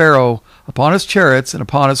upon Pharaoh, upon his chariots, and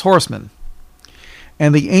upon his horsemen.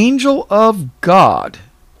 And the angel of God,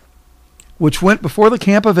 which went before the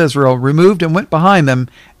camp of Israel, removed and went behind them,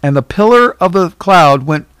 and the pillar of the cloud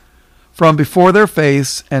went from before their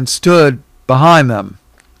face, and stood behind them.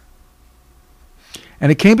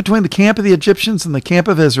 And it came between the camp of the Egyptians and the camp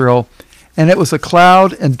of Israel, and it was a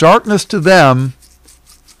cloud and darkness to them,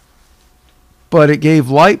 but it gave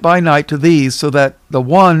light by night to these, so that the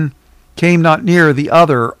one came not near the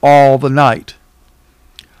other all the night.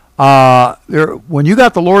 When you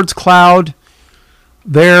got the Lord's cloud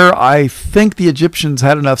there, I think the Egyptians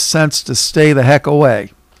had enough sense to stay the heck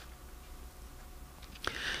away.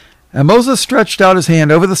 And Moses stretched out his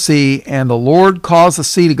hand over the sea, and the Lord caused the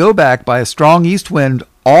sea to go back by a strong east wind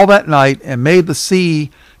all that night, and made the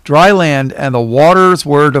sea dry land, and the waters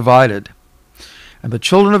were divided. And the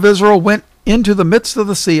children of Israel went into the midst of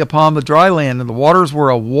the sea upon the dry land, and the waters were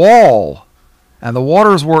a wall,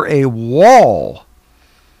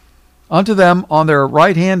 unto them on their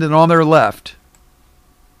right hand and on their left.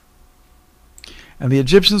 And the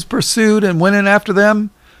Egyptians pursued and went in after them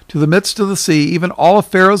to the midst of the sea, even all of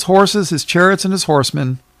Pharaoh's horses, his chariots, and his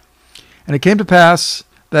horsemen. And it came to pass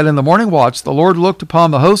that in the morning watch the Lord looked upon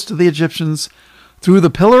the host of the Egyptians through the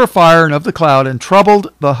pillar of fire and of the cloud, and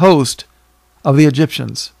troubled the host of the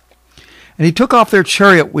Egyptians. And he took off their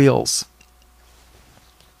chariot wheels.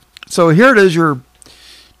 So here it is, you're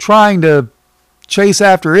trying to chase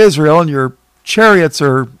after Israel, and your chariots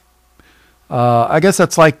are, I guess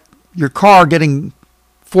that's like your car getting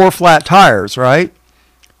 4 flat tires, right?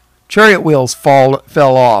 Chariot wheels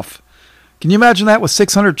fell off. Can you imagine that with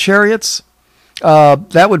 600 chariots?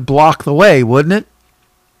 That would block the way, wouldn't it?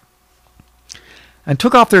 And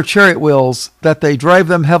took off their chariot wheels, that they drive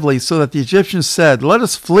them heavily, so that the Egyptians said, Let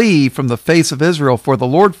us flee from the face of Israel, for the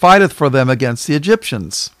Lord fighteth for them against the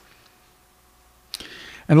Egyptians.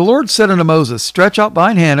 And the Lord said unto Moses, Stretch out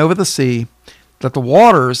thine hand over the sea, that the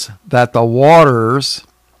waters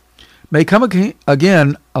may come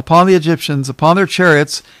again upon the Egyptians, upon their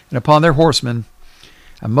chariots, and upon their horsemen.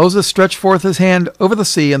 And Moses stretched forth his hand over the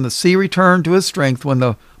sea, and the sea returned to his strength when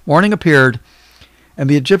the morning appeared, and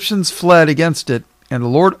the Egyptians fled against it. And the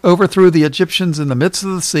Lord overthrew the Egyptians in the midst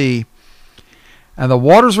of the sea. And the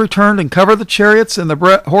waters returned and covered the chariots and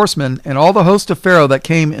the horsemen, and all the host of Pharaoh that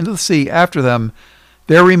came into the sea after them.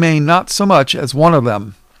 There remained not so much as one of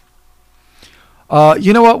them.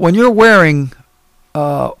 You know what? When you're wearing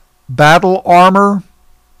battle armor,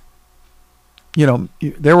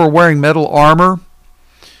 they were wearing metal armor.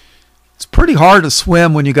 It's pretty hard to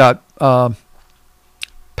swim when you got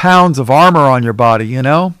pounds of armor on your body, You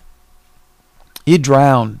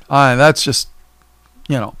drown. That's just,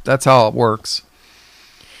 that's how it works.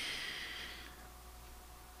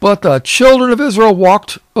 But the children of Israel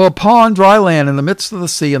walked upon dry land in the midst of the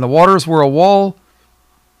sea, and the waters were a wall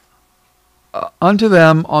unto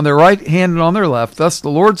them on their right hand and on their left. Thus the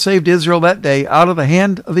Lord saved Israel that day out of the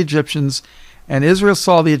hand of the Egyptians, and Israel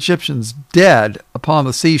saw the Egyptians dead upon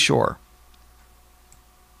the seashore.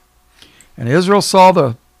 And Israel saw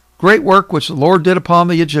the great work which the Lord did upon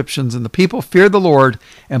the Egyptians, and the people feared the Lord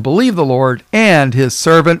and believed the Lord and his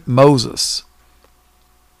servant Moses.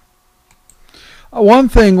 One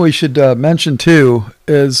thing we should mention too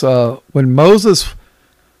is when Moses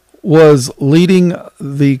was leading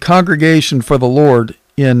the congregation for the Lord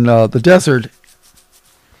in the desert,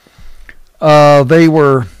 they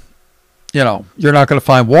were, you're not going to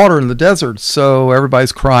find water in the desert, so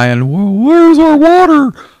everybody's crying, well, where's our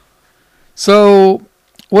water? So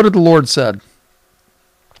what did the Lord said?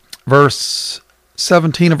 Verse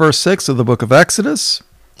 17 and verse 6 of the book of Exodus,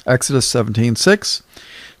 Exodus 17:6.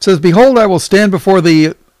 It says, Behold, I will stand before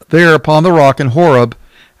thee there upon the rock in Horeb,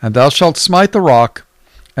 and thou shalt smite the rock,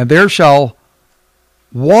 and there shall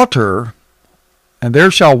water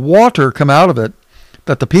come out of it,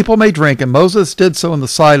 that the people may drink. And Moses did so in the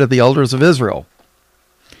sight of the elders of Israel.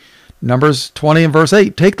 Numbers 20 and verse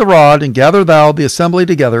 8. Take the rod, and gather thou the assembly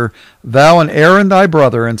together, thou and Aaron thy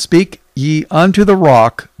brother, and speak ye unto the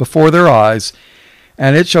rock before their eyes,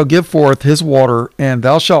 and it shall give forth his water, and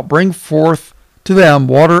thou shalt bring forth to them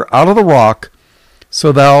water out of the rock,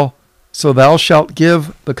 so thou shalt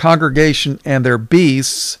give the congregation and their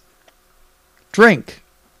beasts drink.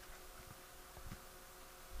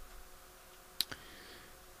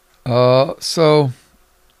 So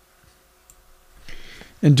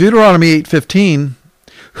in Deuteronomy 8:15,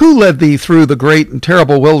 who led thee through the great and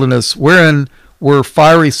terrible wilderness, wherein were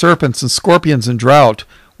fiery serpents and scorpions and drought,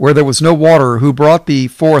 where there was no water, who brought thee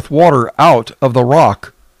forth water out of the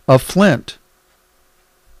rock of flint?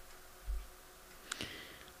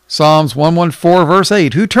 Psalms 114 verse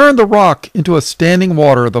 8, who turned the rock into a standing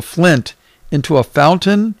water, the flint into a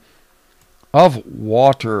fountain of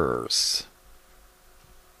waters.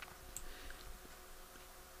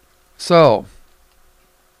 So,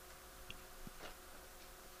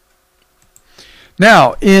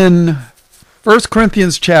 now in 1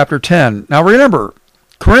 Corinthians chapter 10, now remember,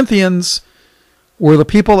 Corinthians were the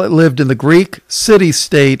people that lived in the Greek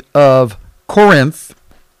city-state of Corinth.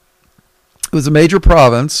 It was a major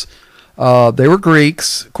province They were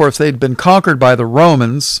Greeks. Of course, they'd been conquered by the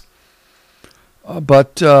Romans.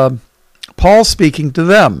 But Paul's speaking to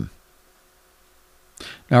them.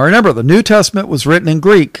 Now remember, the New Testament was written in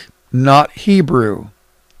Greek, not Hebrew.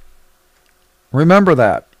 Remember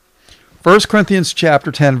that. 1 Corinthians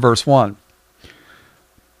chapter 10, verse 1.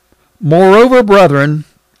 Moreover, brethren,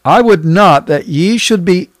 I would not that ye should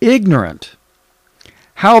be ignorant,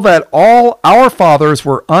 how that all our fathers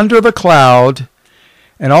were under the cloud,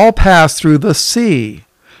 and all passed through the sea.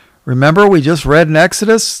 Remember, we just read in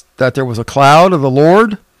Exodus that there was a cloud of the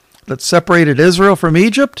Lord that separated Israel from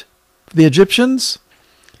Egypt, the Egyptians,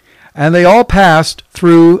 and they all passed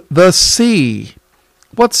through the sea.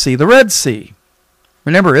 What sea? The Red Sea.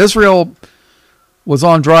 Remember, Israel was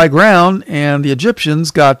on dry ground, and the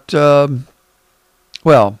Egyptians got, they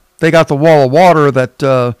got the wall of water that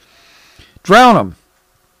drowned them.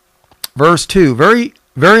 Verse 2, very,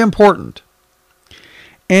 very important.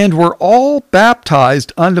 And were all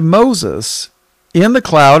baptized unto Moses in the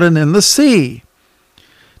cloud and in the sea.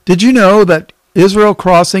 Did you know that Israel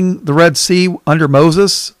crossing the Red Sea under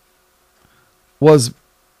Moses was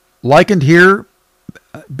likened here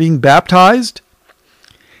being baptized?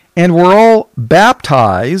 And were all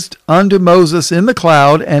baptized unto Moses in the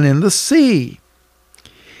cloud and in the sea,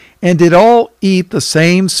 and did all eat the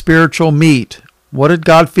same spiritual meat. What did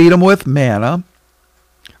God feed them with? Manna.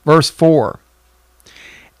 Verse 4.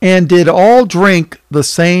 And did all drink the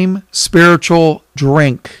same spiritual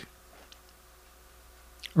drink.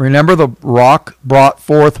 Remember the rock brought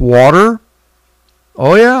forth water?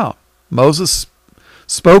 Oh yeah. Moses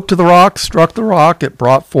spoke to the rock, struck the rock, it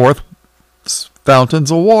brought forth fountains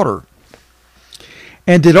of water.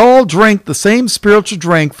 And did all drink the same spiritual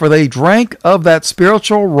drink, for they drank of that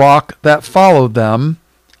spiritual rock that followed them,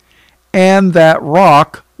 and that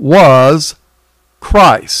rock was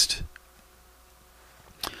Christ.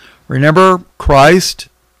 Remember, Christ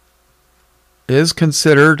is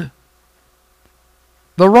considered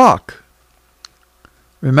the rock.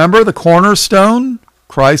 Remember the cornerstone?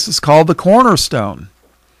 Christ is called the cornerstone.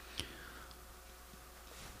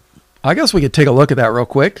 I guess we could take a look at that real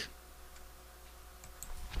quick.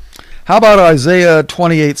 How about Isaiah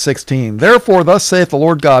 28:16? Therefore, thus saith the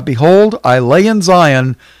Lord God, behold, I lay in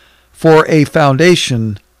Zion for a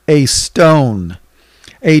foundation, a stone,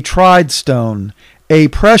 a tried stone, a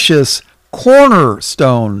precious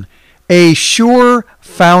cornerstone, a sure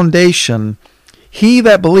foundation. He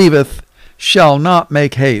that believeth shall not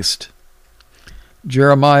make haste.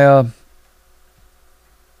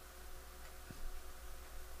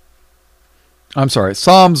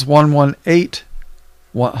 Psalms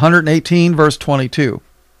 118, verse 22.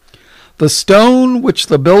 The stone which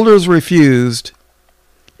the builders refused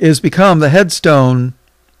is become the headstone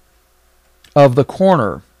of the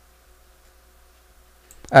corner.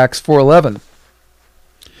 Acts 4:11.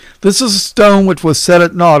 This is a stone which was set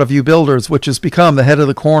at naught of you builders, which has become the head of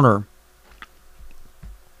the corner.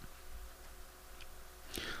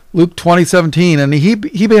 Luke 20:17. And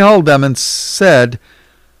he beheld them and said,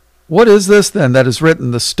 what is this then that is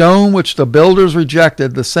written? The stone which the builders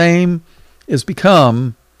rejected, the same is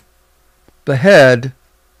become the head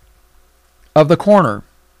of the corner.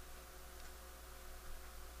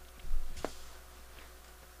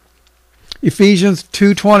 Ephesians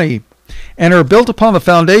 2:20. And are built upon the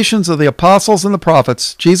foundations of the apostles and the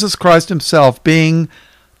prophets, Jesus Christ himself being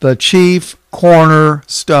the chief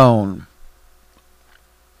cornerstone.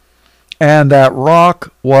 And that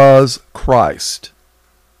rock was Christ.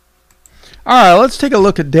 All right, let's take a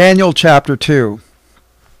look at Daniel chapter 2.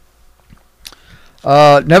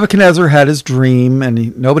 Nebuchadnezzar had his dream,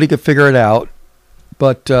 and nobody could figure it out.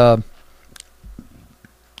 But the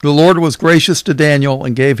Lord was gracious to Daniel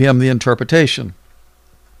and gave him the interpretation.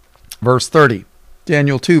 Verse 30.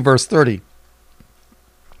 Daniel 2, verse 30.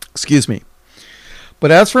 Excuse me. But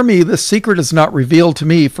as for me, this secret is not revealed to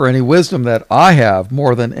me for any wisdom that I have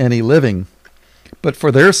more than any living, but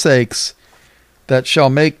for their sakes that shall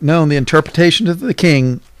make known the interpretation to the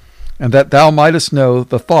king, and that thou mightest know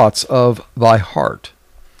the thoughts of thy heart.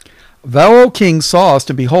 Thou, O king, sawest,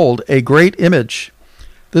 and behold, a great image.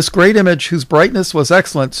 This great image, whose brightness was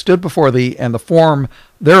excellent, stood before thee, and the form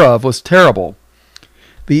thereof was terrible.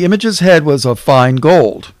 The image's head was of fine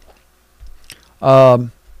gold.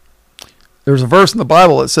 There's a verse in the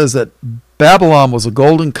Bible that says that Babylon was a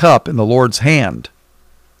golden cup in the Lord's hand.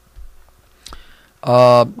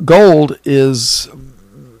 Gold is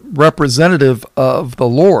representative of the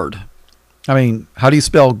Lord. I mean, how do you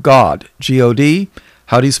spell God? G-O-D.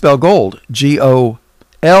 How do you spell gold? G-O-L-D.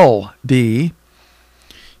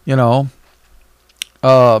 You know,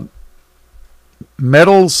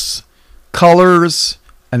 metals, colors,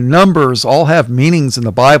 and numbers all have meanings in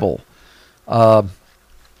the Bible.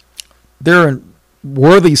 They're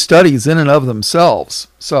worthy studies in and of themselves.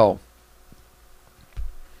 So,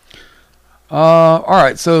 all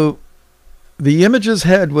right. So, the image's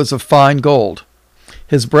head was of fine gold,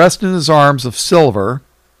 his breast and his arms of silver.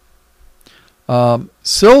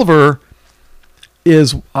 Silver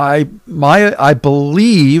is, I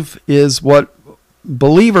believe, is what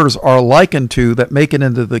believers are likened to that make it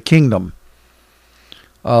into the kingdom.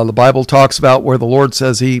 The Bible talks about where the Lord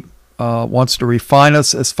says he wants to refine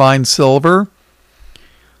us as fine silver.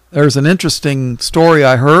 There's an interesting story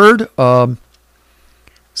I heard.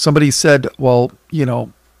 Somebody said, well,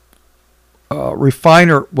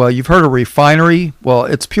 refiner. Well, you've heard of refinery. Well,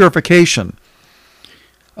 it's purification.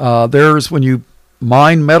 There's when you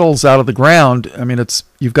mine metals out of the ground. I mean,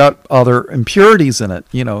 you've got other impurities in it.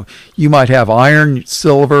 You might have iron,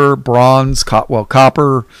 silver, bronze,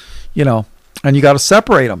 copper. And you got to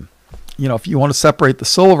separate them. If you want to separate the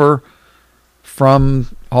silver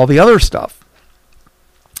from all the other stuff.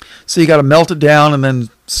 So you got to melt it down and then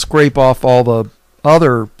scrape off all the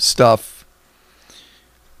other stuff.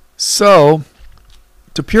 So,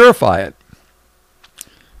 to purify it.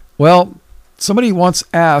 Well, somebody once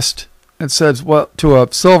asked and said, well, to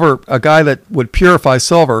a guy that would purify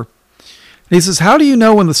silver. And he says, how do you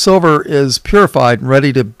know when the silver is purified and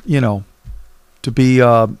ready to, to be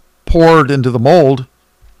poured into the mold?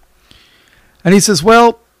 And he says,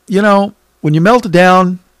 well, when you melt it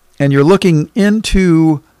down and you're looking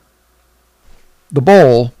into the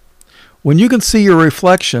bowl, when you can see your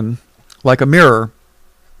reflection like a mirror,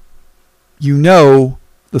 you know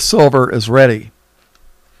the silver is ready.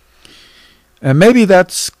 And maybe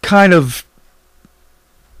that's kind of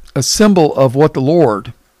a symbol of what the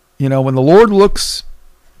Lord, when the Lord looks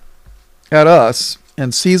at us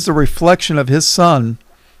and sees the reflection of his Son,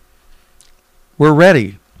 we're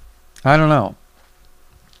ready. I don't know.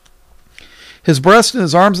 His breast and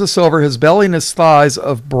his arms of silver, his belly and his thighs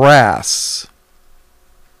of brass.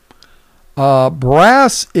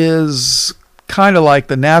 Brass is kind of like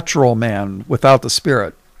the natural man without the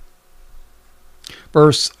spirit.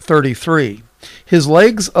 Verse 33. His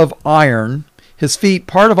legs of iron, his feet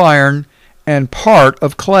part of iron and part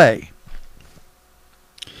of clay.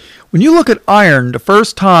 When you look at iron the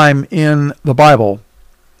first time in the Bible,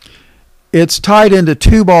 it's tied into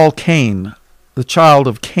Tubal Cain, the child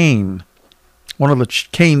of Cain, one of the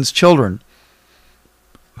Cain's children,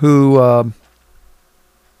 who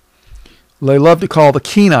they love to call the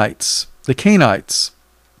Cainites. The Cainites.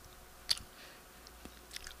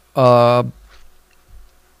 And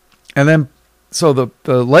then, so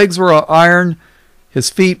the legs were iron, his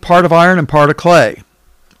feet part of iron and part of clay.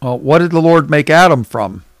 Well, what did the Lord make Adam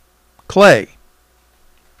from? Clay.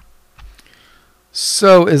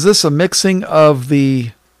 So is this a mixing of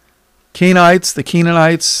the Cainites, the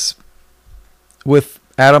Canaanites, with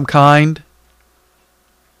Adam kind?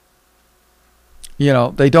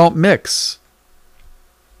 They don't mix.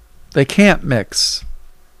 They can't mix.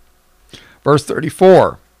 Verse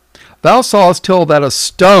 34. Thou sawest till that a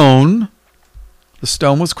stone, the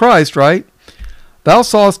stone was Christ, right? Thou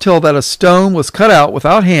sawest till that a stone was cut out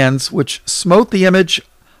without hands, which smote the image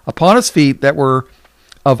upon his feet that were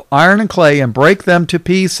of iron and clay, and brake them to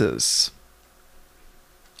pieces.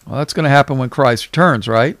 Well, that's going to happen when Christ returns,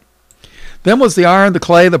 right? Then was the iron, the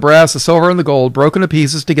clay, the brass, the silver, and the gold broken to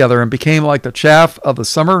pieces together, and became like the chaff of the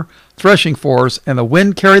summer threshing floors, and the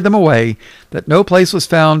wind carried them away, that no place was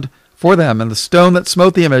found for them. And the stone that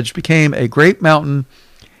smote the image became a great mountain,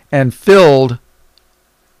 and filled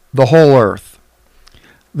the whole earth.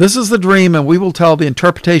 This is the dream, and we will tell the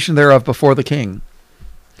interpretation thereof before the king.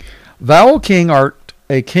 Thou, O king, art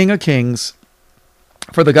a king of kings,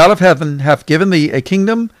 for the God of heaven hath given thee a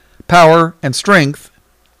kingdom, power, and strength,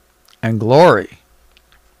 and glory.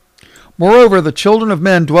 Moreover, the children of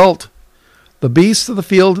men dwelt, the beasts of the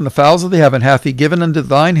field and the fowls of the heaven hath he given into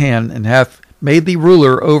thine hand, and hath made thee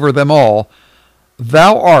ruler over them all.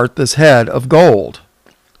 Thou art this head of gold.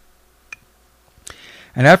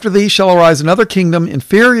 And after thee shall arise another kingdom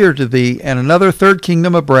inferior to thee, and another third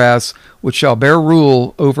kingdom of brass, which shall bear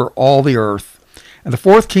rule over all the earth. And the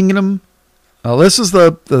fourth kingdom, this is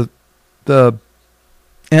the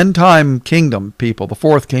end time kingdom, people, the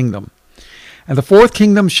fourth kingdom. And the fourth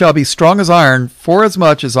kingdom shall be strong as iron,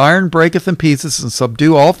 forasmuch as iron breaketh in pieces and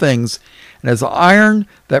subdue all things. And as the iron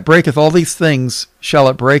that breaketh all these things shall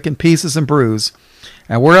it break in pieces and bruise.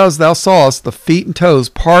 And whereas thou sawest the feet and toes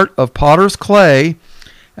part of potter's clay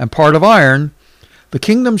and part of iron, the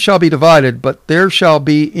kingdom shall be divided, but there shall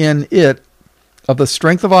be in it of the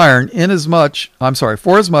strength of iron,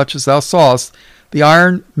 forasmuch as thou sawest the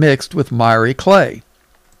iron mixed with miry clay.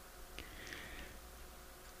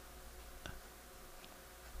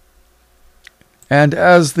 And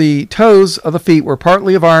as the toes of the feet were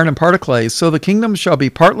partly of iron and part of clay, so the kingdom shall be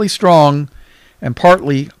partly strong and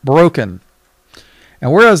partly broken.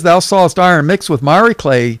 And whereas thou sawest iron mixed with miry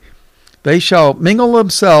clay, they shall mingle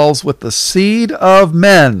themselves with the seed of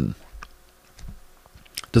men.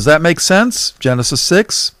 Does that make sense? Genesis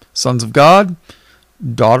 6, sons of God,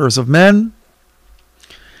 daughters of men.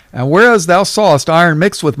 And whereas thou sawest iron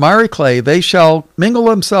mixed with miry clay, they shall mingle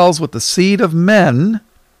themselves with the seed of men.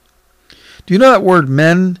 Do you know that word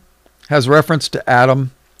men has reference to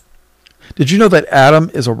Adam? Did you know that Adam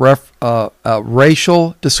is a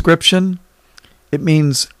racial description? It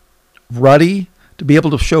means ruddy, to be able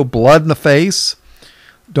to show blood in the face.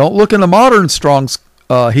 Don't look in the modern Strong's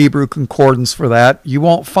Hebrew concordance for that. You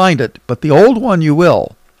won't find it, but the old one you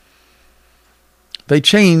will. They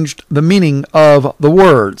changed the meaning of the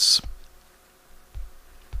words.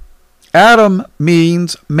 Adam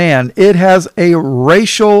means man. It has a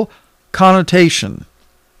racial connotation.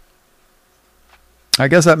 I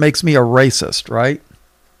guess that makes me a racist, right?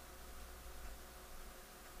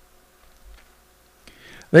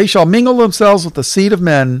 They shall mingle themselves with the seed of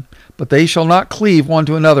men, but they shall not cleave one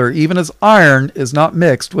to another, even as iron is not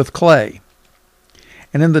mixed with clay.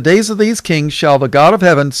 And in the days of these kings shall the God of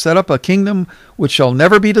heaven set up a kingdom which shall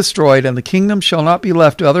never be destroyed, and the kingdom shall not be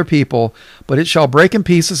left to other people, but it shall break in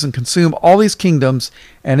pieces and consume all these kingdoms,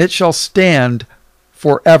 and it shall stand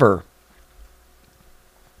forever.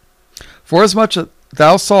 Forasmuch as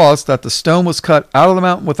thou sawest that the stone was cut out of the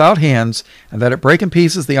mountain without hands, and that it brake in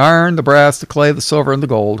pieces the iron, the brass, the clay, the silver, and the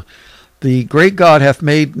gold, the great God hath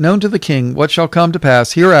made known to the king what shall come to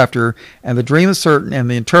pass hereafter, and the dream is certain, and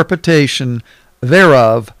the interpretation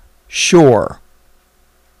thereof sure.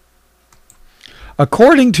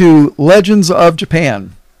 According to Legends of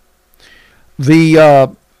Japan,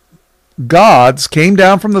 the gods came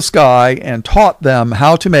down from the sky and taught them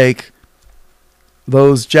how to make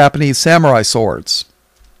those Japanese samurai swords.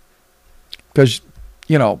 Because,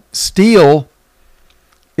 steel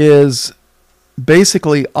is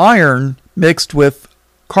basically iron mixed with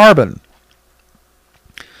carbon.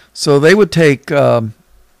 So they would take, and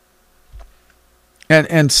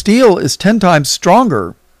steel is 10 times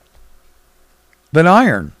stronger than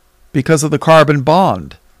iron because of the carbon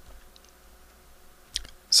bond.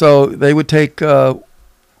 So they would take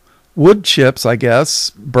wood chips, I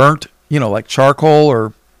guess, burnt, like charcoal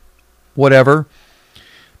or whatever,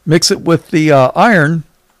 mix it with the iron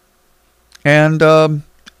and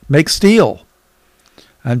make steel.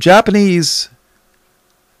 And Japanese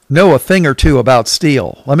know a thing or two about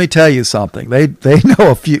steel. Let me tell you something. They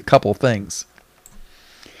know couple things.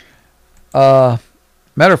 Matter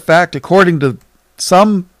of fact, according to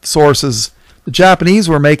some sources, the Japanese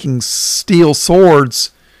were making steel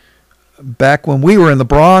swords back when we were in the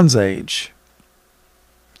Bronze Age.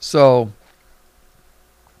 So,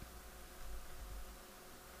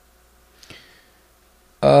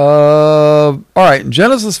 all right, in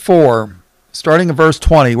Genesis 4, starting in verse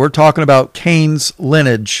 20, we're talking about Cain's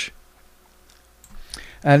lineage.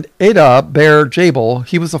 And Adah bare Jabal.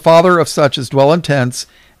 He was the father of such as dwell in tents,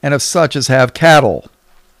 and of such as have cattle.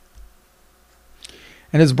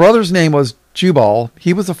 And his brother's name was Jubal.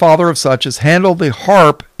 He was the father of such as handled the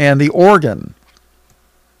harp and the organ.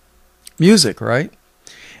 Music, right?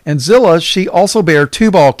 And Zillah, she also bare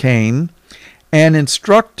Tubal-Cain, an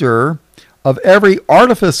instructor of every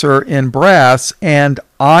artificer in brass and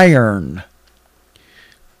iron.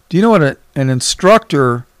 Do you know what an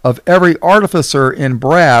instructor of every artificer in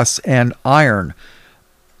brass and iron?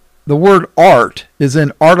 The word art is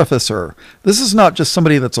in artificer. This is not just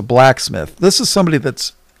somebody that's a blacksmith. This is somebody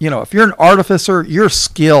that's, if you're an artificer, you're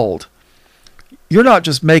skilled. You're not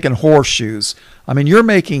just making horseshoes. I mean, you're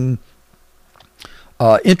making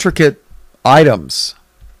intricate items.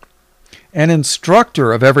 An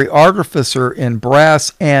instructor of every artificer in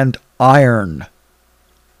brass and iron.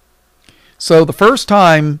 So the first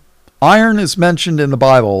time iron is mentioned in the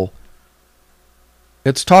Bible,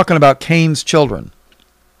 it's talking about Cain's children.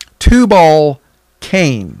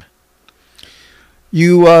 Tubal-Cain.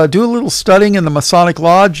 You do a little studying in the Masonic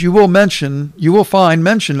Lodge, you will find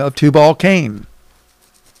mention of Tubal-Cain.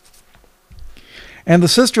 And the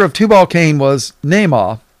sister of Tubal-Cain was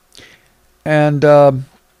Naamah. And,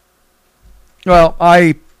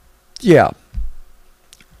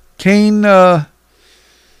 Cain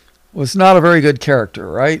was not a very good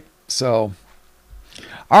character, right? So,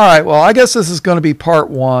 all right, well, I guess this is going to be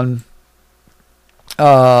part 1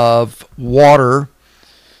 of water.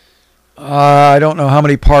 I don't know how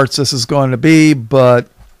many parts this is going to be, but,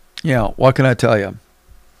 what can I tell you?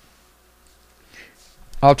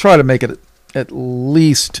 I'll try to make it at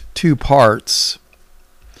least 2 parts.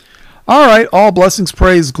 All right, all blessings,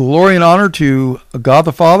 praise, glory, and honor to God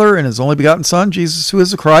the Father and his only begotten Son, Jesus, who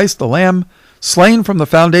is the Christ, the Lamb, slain from the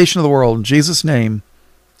foundation of the world. In Jesus' name,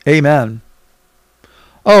 amen.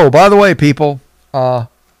 Oh, by the way, people, I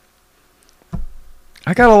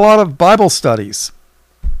got a lot of Bible studies.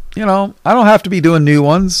 You know, I don't have to be doing new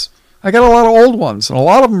ones. I got a lot of old ones, and a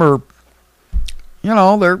lot of them are, you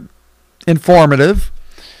know, they're informative.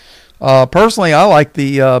 Personally, I like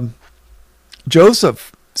the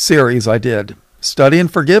Joseph series I did, Study in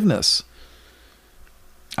Forgiveness.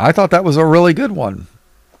 I thought that was a really good one.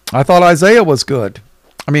 I thought Isaiah was good.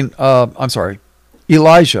 I'm sorry,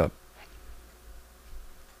 Elijah.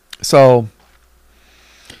 So,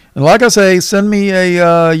 and like I say, send me a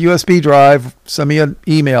USB drive, send me an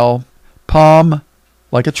email, Palm,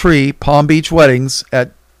 like a tree, Palm Beach Weddings,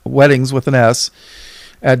 at weddings with an S,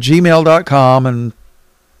 at gmail.com, and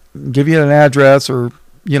give you an address, or,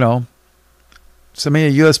 you know, send me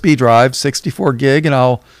a USB drive, 64 gig, and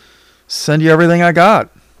I'll send you everything I got.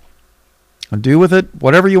 And do with it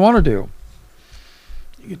whatever you want to do.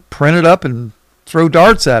 You can print it up and throw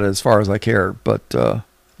darts at it as far as I care. But,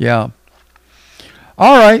 yeah.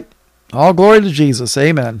 All right. All glory to Jesus.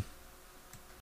 Amen.